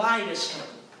that light is come,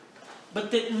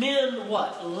 but that men,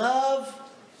 what? Love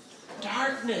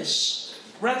darkness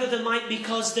rather than light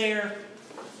because their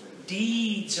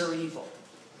deeds are evil.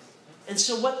 And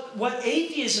so what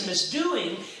atheism is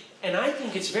doing, and I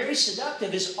think it's very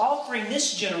seductive, is offering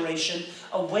this generation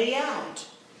a way out.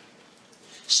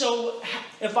 So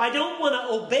if I don't want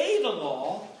to obey the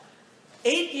law,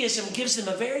 atheism gives them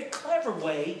a very clever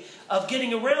way of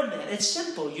getting around that. It's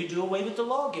simple. You do away with the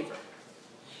lawgiver.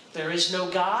 There is no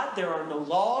God. There are no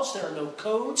laws. There are no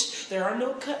codes. There are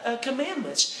no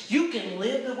commandments. You can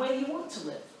live the way you want to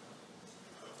live.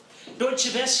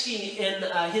 Dostoevsky, in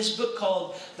his book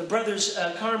called The Brothers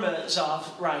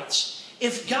Karamazov, writes,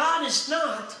 if God is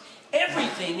not,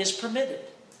 everything is permitted.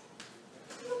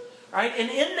 Right?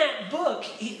 And in that book,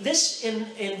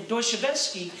 in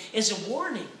Dostoevsky is a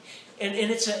warning. And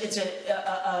it's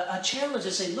a challenge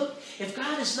to say, look, if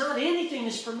God is not, anything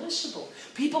is permissible.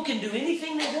 People can do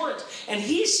anything they want. And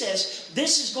he says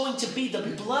this is going to be the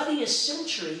bloodiest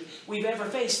century we've ever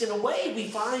faced. In a way, we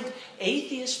find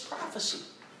atheist prophecy.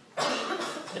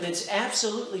 And it's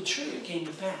absolutely true. It came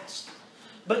to pass.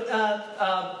 But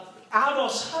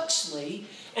Aldous Huxley,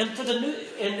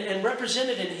 and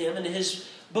represented in him in his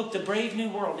book, The Brave New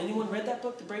World. Anyone read that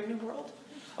book, The Brave New World?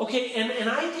 Okay, and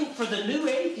I think for the new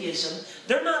atheism,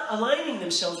 they're not aligning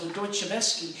themselves with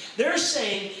Dostoevsky. They're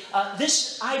saying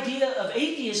this idea of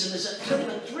atheism is a kind of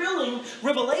a thrilling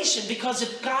revelation, because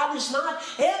if God is not,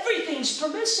 everything's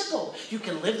permissible. You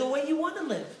can live the way you want to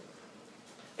live.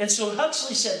 And so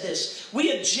Huxley said this,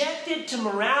 we objected to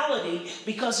morality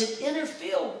because it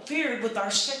interfered with our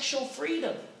sexual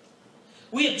freedom.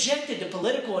 We objected to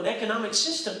political and economic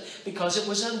system because it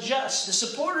was unjust. The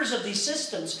supporters of these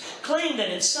systems claimed that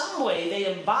in some way they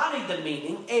embodied the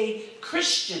meaning, a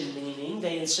Christian meaning,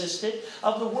 they insisted,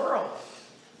 of the world.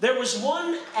 There was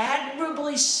one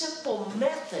admirably simple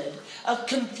method of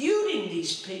confuting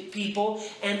these people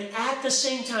and at the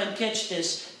same time, catch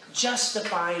this,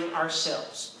 justifying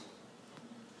ourselves.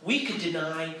 We could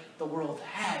deny the world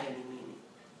had any meaning.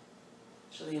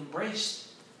 So they embraced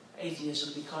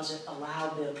atheism because it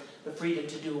allowed them the freedom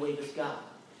to do away with God.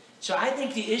 So I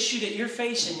think the issue that you're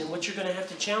facing and what you're going to have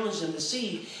to challenge them to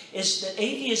see is that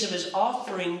atheism is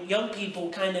offering young people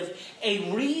kind of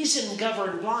a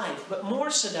reason-governed life, but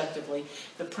more seductively,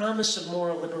 the promise of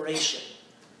moral liberation.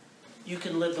 You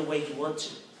can live the way you want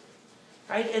to.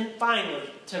 Right? And finally,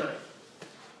 tonight,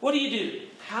 what do you do?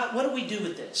 What do we do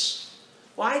with this?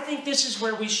 Well, I think this is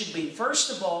where we should be.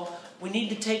 First of all, we need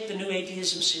to take the new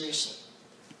atheism seriously.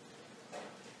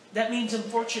 That means,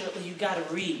 unfortunately, you got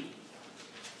to read.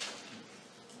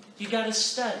 You got to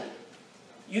study.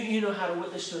 You know how to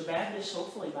witness to a Baptist,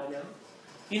 hopefully by now.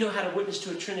 You know how to witness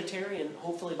to a Trinitarian,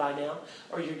 hopefully by now.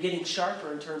 Or you're getting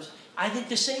sharper in terms. I think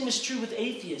the same is true with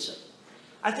atheism.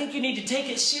 I think you need to take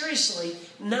it seriously,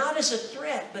 not as a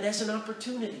threat, but as an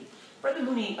opportunity. Brother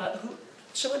Mooney,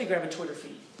 somebody grab a Twitter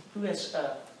feed. Who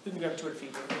can grab a Twitter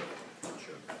feed?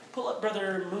 Sure. Pull up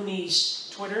Brother Mooney's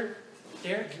Twitter,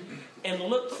 Derek, and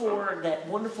look for that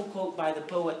wonderful quote by the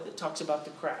poet that talks about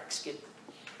the cracks.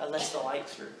 Lets the light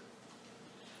through.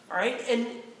 All right, and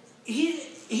he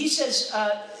says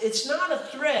it's not a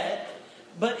threat,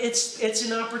 but it's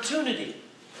an opportunity.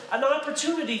 An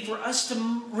opportunity for us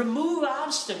to remove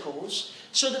obstacles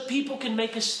so that people can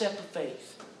make a step of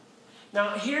faith.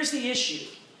 Now, here's the issue.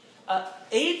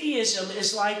 Atheism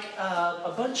is like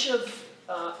a bunch of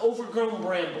overgrown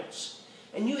brambles.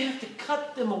 And you have to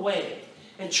cut them away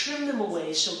and trim them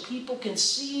away so people can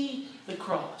see the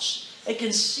cross. They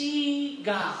can see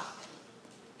God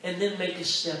and then make a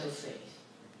step of faith.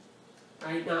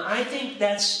 Right? Now, I think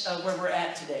that's where we're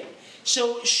at today.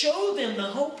 So show them the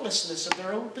hopelessness of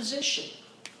their own position.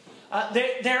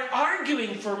 They're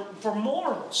arguing for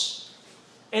morals.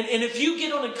 And if you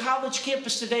get on a college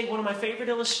campus today, one of my favorite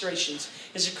illustrations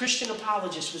is a Christian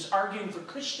apologist was arguing for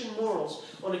Christian morals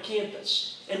on a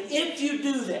campus. And if you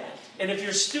do that, and if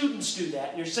your students do that,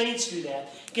 and your saints do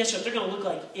that, guess what? They're going to look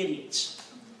like idiots.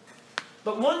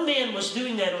 But one man was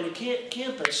doing that on a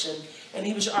campus, and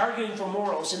he was arguing for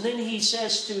morals. And then he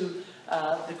says to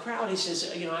the crowd, he says,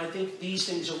 I think these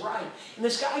things are right. And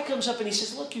this guy comes up and he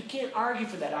says, look, you can't argue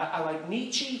for that. I like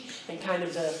Nietzsche and kind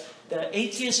of the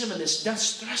atheism and this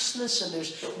thusness, and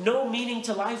there's no meaning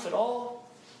to life at all.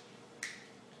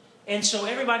 And so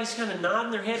everybody's kind of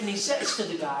nodding their head, and he says to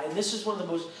the guy, and this is one of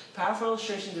the most powerful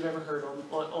illustrations I've ever heard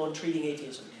on treating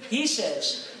atheism. He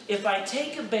says, if I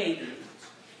take a baby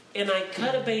and I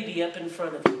cut a baby up in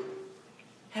front of you,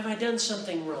 have I done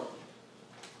something wrong?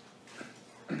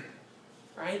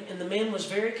 Right? And the man was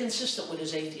very consistent with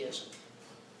his atheism.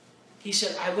 He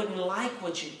said, I wouldn't like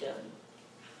what you've done.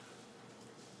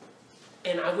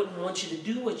 And I wouldn't want you to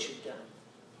do what you've done.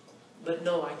 But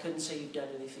no, I couldn't say you've done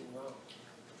anything wrong.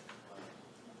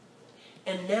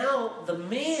 And now the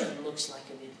man looks like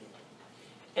an idiot.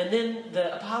 And then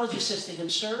the apologist says to him,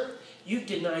 sir, you've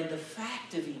denied the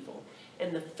fact of evil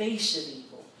and the face of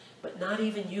evil. But not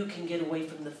even you can get away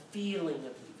from the feeling of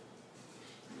evil.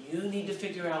 You need to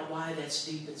figure out why that's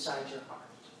deep inside your heart.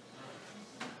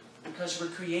 Because we're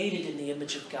created in the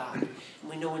image of God. And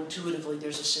we know intuitively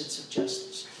there's a sense of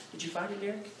justice. Did you find it,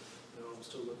 Derek? No, I'm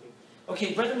still looking.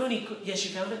 Okay, Brother Mooney, yes,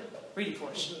 you found it? Read it for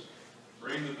us.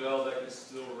 Ring the bell that can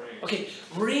still ring.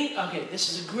 Okay, this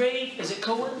is a great, is it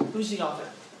Cohen? Who's the author?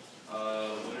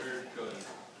 Leonard Cohen.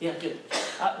 Yeah, good.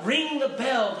 Ring the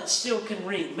bell that still can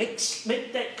ring. Make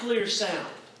that clear sound.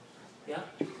 Yeah?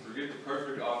 Forget the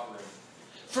perfect offering.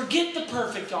 Forget the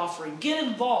perfect offering. Get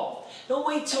involved. Don't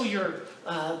wait till you're...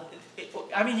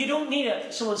 you don't need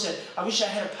someone said, I wish I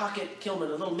had a pocket Kilman,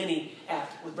 a little mini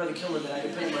app with Brother Kilman that I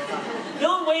could put in my pocket.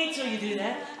 Don't wait till you do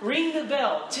that. Ring the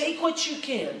bell. Take what you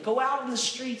can. Go out in the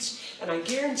streets, and I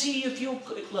guarantee you, if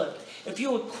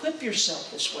you equip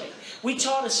yourself this way. We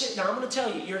taught us... Now, I'm going to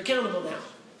tell you, you're accountable now.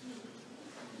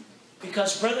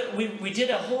 Because, brother, we did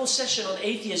a whole session on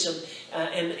atheism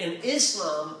and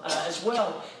Islam as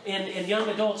well in young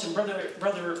adults. And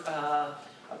Brother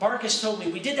Barkus told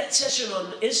me, we did that session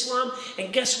on Islam,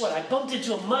 and guess what? I bumped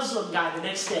into a Muslim guy the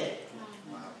next day.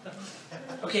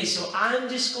 Okay, so I'm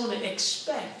just going to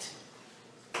expect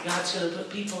God's going to put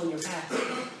people in your path.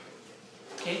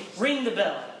 Okay? Ring the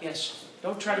bell. Yes.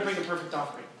 Don't try to bring a perfect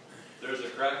offering. There's a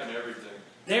crack in everything.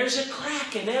 There's a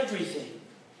crack in everything.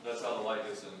 That's how the light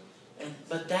gets in.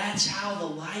 But that's how the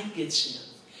light gets in.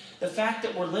 The fact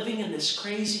that we're living in this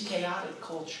crazy, chaotic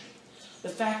culture. The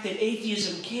fact that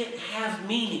atheism can't have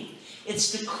meaning.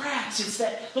 It's the cracks. It's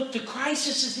that, look, the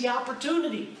crisis is the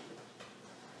opportunity.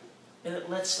 And it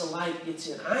lets the light get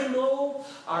in. I know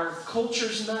our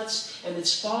culture's nuts and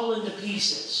it's fallen to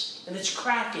pieces. And it's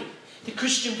cracking. The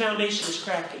Christian foundation is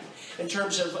cracking in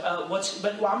terms of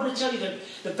But I'm going to tell you that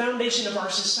the foundation of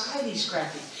our society is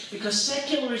cracking. Because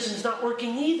secularism is not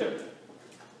working either.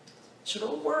 So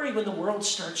don't worry when the world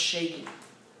starts shaking.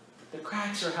 The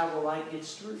cracks are how the light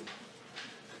gets through.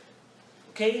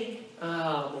 Okay?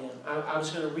 Oh, man. I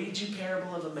was going to read you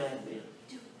Parable of a Madman.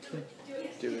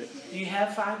 Do it. Do you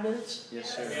have 5 minutes?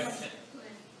 Yes, sir.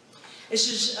 This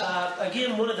is,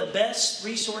 again, one of the best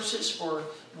resources for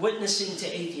witnessing to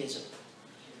atheism.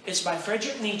 It's by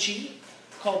Friedrich Nietzsche,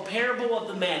 called Parable of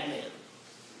the Madman,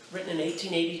 written in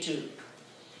 1882.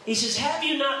 He says, have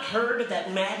you not heard of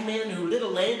that madman who lit a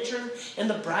lantern in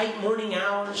the bright morning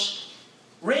hours,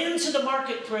 ran to the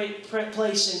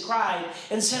marketplace and cried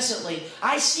incessantly,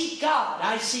 I seek God,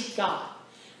 I seek God.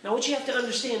 Now what you have to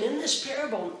understand, in this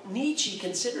parable, Nietzsche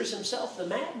considers himself the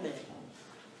madman.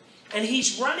 And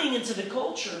he's running into the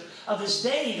culture of his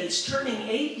day that's turning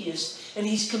atheist, and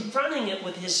he's confronting it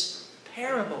with his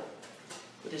parable,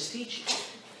 with his teaching.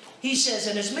 He says,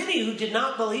 and as many who did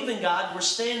not believe in God were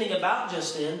standing about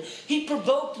just then, he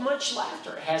provoked much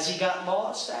laughter. Has he got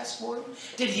lost? Asked one.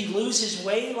 Did he lose his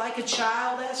way like a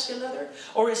child? Asked another.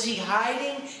 Or is he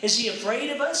hiding? Is he afraid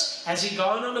of us? Has he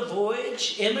gone on a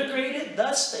voyage? Emigrated?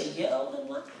 Thus they yelled and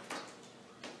laughed.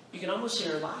 You can almost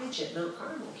hear Elijah at Mount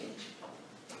Carmel, can't you?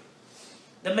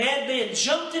 The madman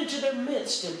jumped into their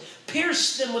midst and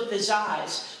pierced them with his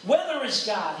eyes. Whether is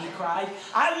God, he cried.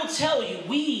 I will tell you,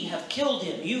 we have killed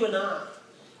him, you and I.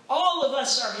 All of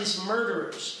us are his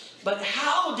murderers. But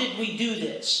how did we do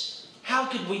this? How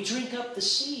could we drink up the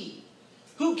sea?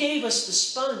 Who gave us the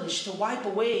sponge to wipe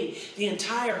away the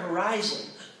entire horizon?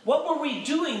 What were we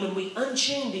doing when we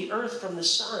unchained the earth from the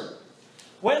sun?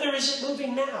 Whither is it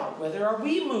moving now? Whither are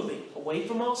we moving? Away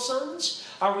from all suns?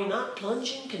 Are we not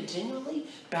plunging continually?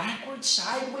 Backward,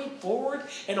 sideways, forward,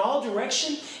 in all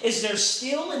direction? Is there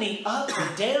still any up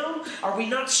or down? Are we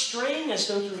not straying as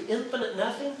though through infinite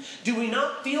nothing? Do we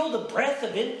not feel the breath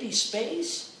of empty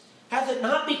space? Hath it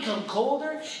not become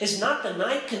colder? Is not the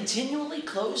night continually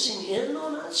closing in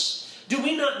on us? Do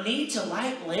we not need to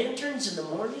light lanterns in the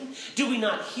morning? Do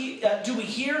we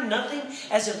hear nothing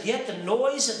as of yet the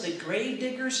noise of the grave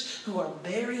diggers who are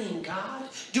burying God?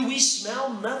 Do we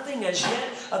smell nothing as yet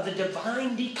of the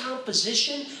divine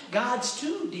decomposition? God's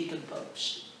too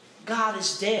decomposed. God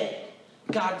is dead.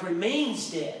 God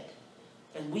remains dead.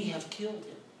 And we have killed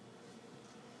him.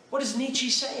 What is Nietzsche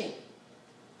saying?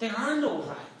 There are no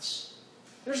rights.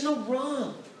 There's no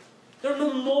wrong. There are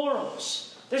no morals.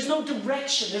 There's no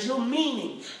direction. There's no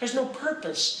meaning. There's no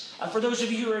purpose. For those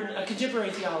of you who are in contemporary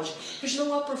theology, there's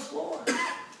no upper floor.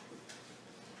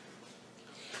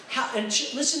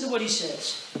 Listen to what he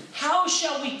says. How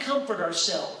shall we comfort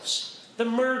ourselves, the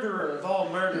murderer of all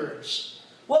murderers?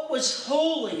 What was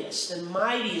holiest and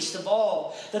mightiest of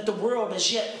all that the world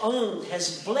as yet owned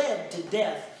has bled to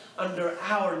death under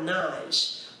our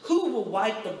knives? Who will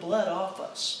wipe the blood off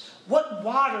us? What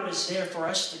water is there for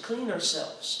us to clean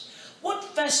ourselves? What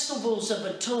festivals of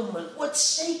atonement, what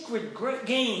sacred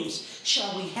games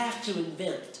shall we have to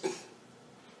invent?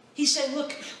 He's saying,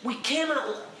 look,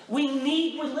 we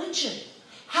need religion.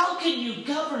 How can you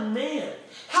govern man?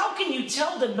 How can you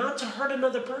tell them not to hurt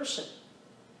another person?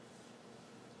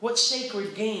 What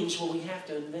sacred games will we have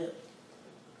to invent?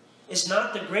 Is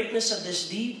not the greatness of this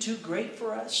deed too great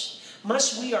for us?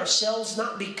 Must we ourselves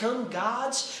not become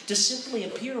gods to simply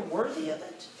appear worthy of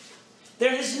it?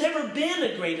 There has never been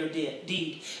a greater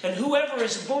deed, and whoever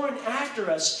is born after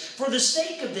us, for the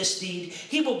sake of this deed,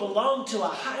 he will belong to a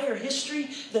higher history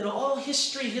than all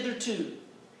history hitherto.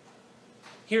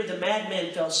 Here the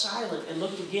madman fell silent and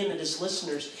looked again at his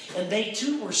listeners, and they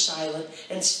too were silent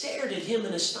and stared at him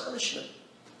in astonishment.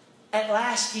 At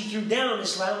last he threw down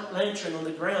his lantern on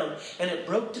the ground, and it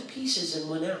broke to pieces and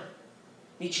went out.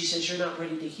 Nietzsche says, you're not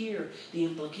ready to hear the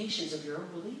implications of your own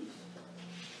belief.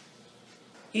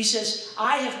 He says,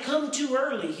 I have come too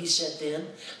early, he said then.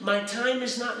 My time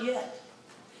is not yet.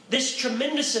 This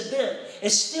tremendous event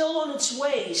is still on its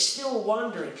way, still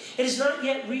wandering. It has not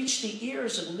yet reached the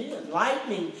ears of men.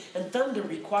 Lightning and thunder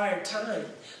require time.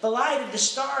 The light of the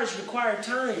stars require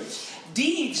time.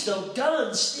 Deeds, though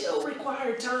done, still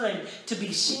require time to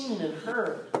be seen and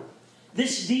heard.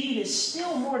 This deed is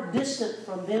still more distant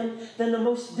from them than the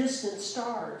most distant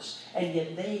stars, and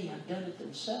yet they have done it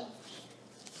themselves.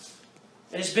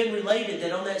 It has been related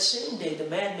that on that same day, the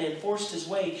madman forced his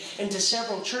way into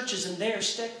several churches and there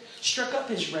struck up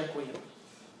his requiem.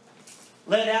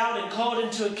 Led out and called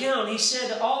into account, he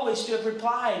said always to have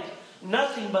replied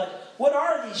nothing but, what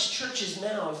are these churches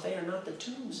now if they are not the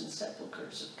tombs and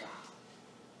sepulchres of God?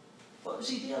 What was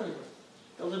he dealing with?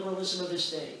 The liberalism of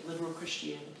his day, liberal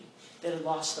Christianity, that had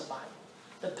lost the Bible.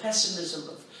 The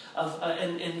pessimism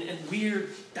and weird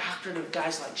doctrine of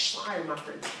guys like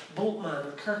Schleiermacher, Bultmann,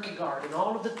 and Kierkegaard, and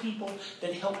all of the people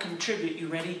that helped contribute, you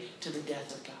ready, to the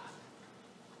death of God.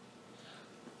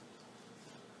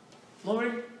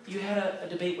 Lauren, you had a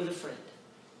debate with a friend.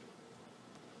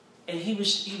 And he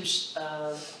was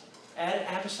at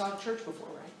an apostolic church before,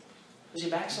 right? Was he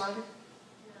a backslider?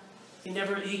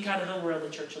 No. He kind of hung around the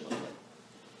church a little bit.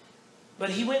 But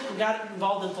he went and got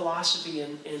involved in philosophy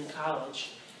in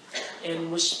college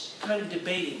and was kind of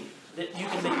debating that you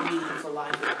can make meaning for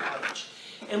life in college.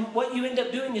 And what you end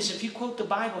up doing is if you quote the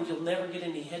Bible, you'll never get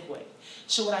any headway.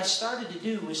 So what I started to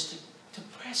do was to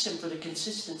press him for the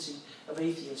consistency of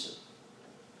atheism.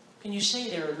 Can you say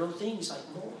there are no things like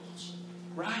morals?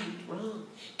 Right, wrong.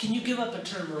 Can you give up a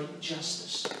term like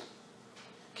justice?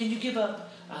 Can you give up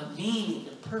meaning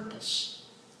and purpose?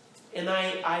 And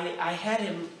I had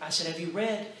him, I said, have you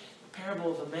read The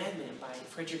Parable of a Madman by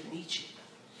Friedrich Nietzsche?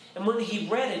 And when he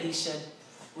read it, he said,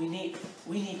 we need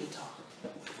to talk.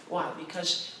 Why?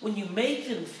 Because when you make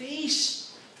them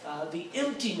face the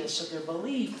emptiness of their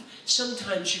belief,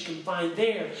 sometimes you can find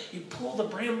there, you pull the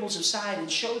brambles aside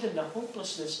and show them the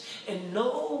hopelessness. And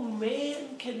no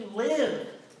man can live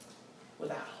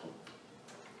without hope.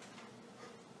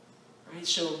 Right?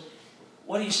 So,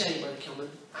 what are you saying, Brother Kilman?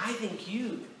 I think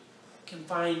you can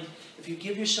find, if you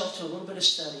give yourself to a little bit of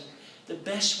study, the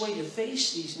best way to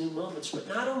face these new moments, but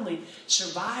not only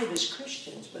survive as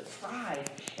Christians, but thrive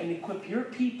and equip your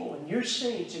people and your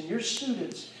saints and your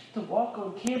students to walk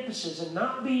on campuses and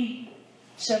not be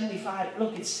 75.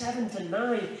 Look, it's 7 to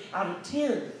 9 out of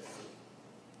 10.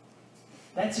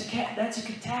 That's a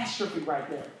catastrophe right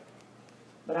now.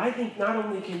 But I think not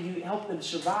only can you help them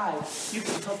survive, you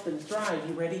can help them thrive.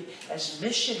 You ready? As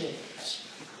missionaries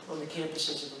on the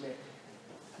campuses of America.